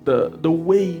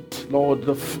weight, Lord,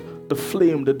 the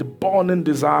flame, the burning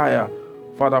desire,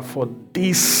 Father, for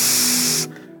this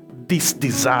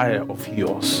desire of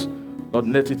yours, Lord,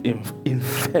 let it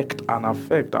infect and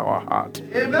affect our heart.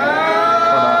 Amen.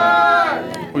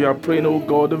 Father, we are praying, oh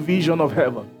God, the vision of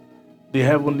heaven, the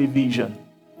heavenly vision.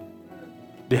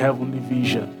 The heavenly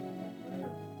vision.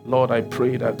 Lord, I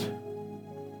pray that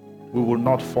we will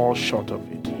not fall short of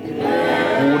it.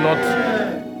 We will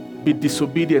not be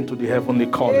disobedient to the heavenly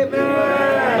calling.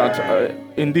 That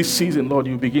in this season, Lord,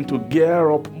 you begin to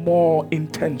gear up more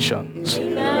intentions.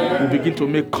 We begin to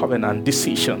make covenant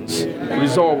decisions,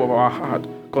 resolve of our heart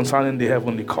concerning the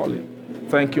heavenly calling.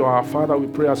 Thank you, our Father. We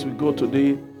pray as we go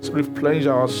today, replenish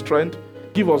our strength.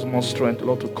 Give us more strength,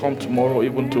 Lord, to come tomorrow,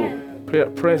 even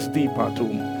to press deeper,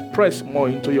 to press more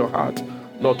into your heart,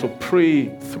 Lord, to pray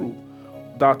through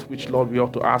that which, Lord, we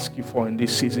ought to ask you for in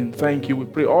this season. Thank you. We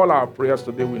pray all our prayers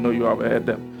today. We know you have heard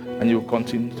them, and you will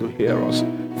continue to hear us.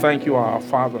 Thank you, our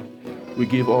Father. We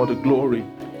give all the glory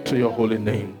to your holy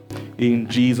name. In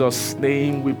Jesus'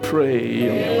 name we pray.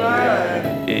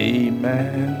 Amen.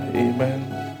 Amen.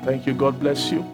 Amen. Thank you. God bless you.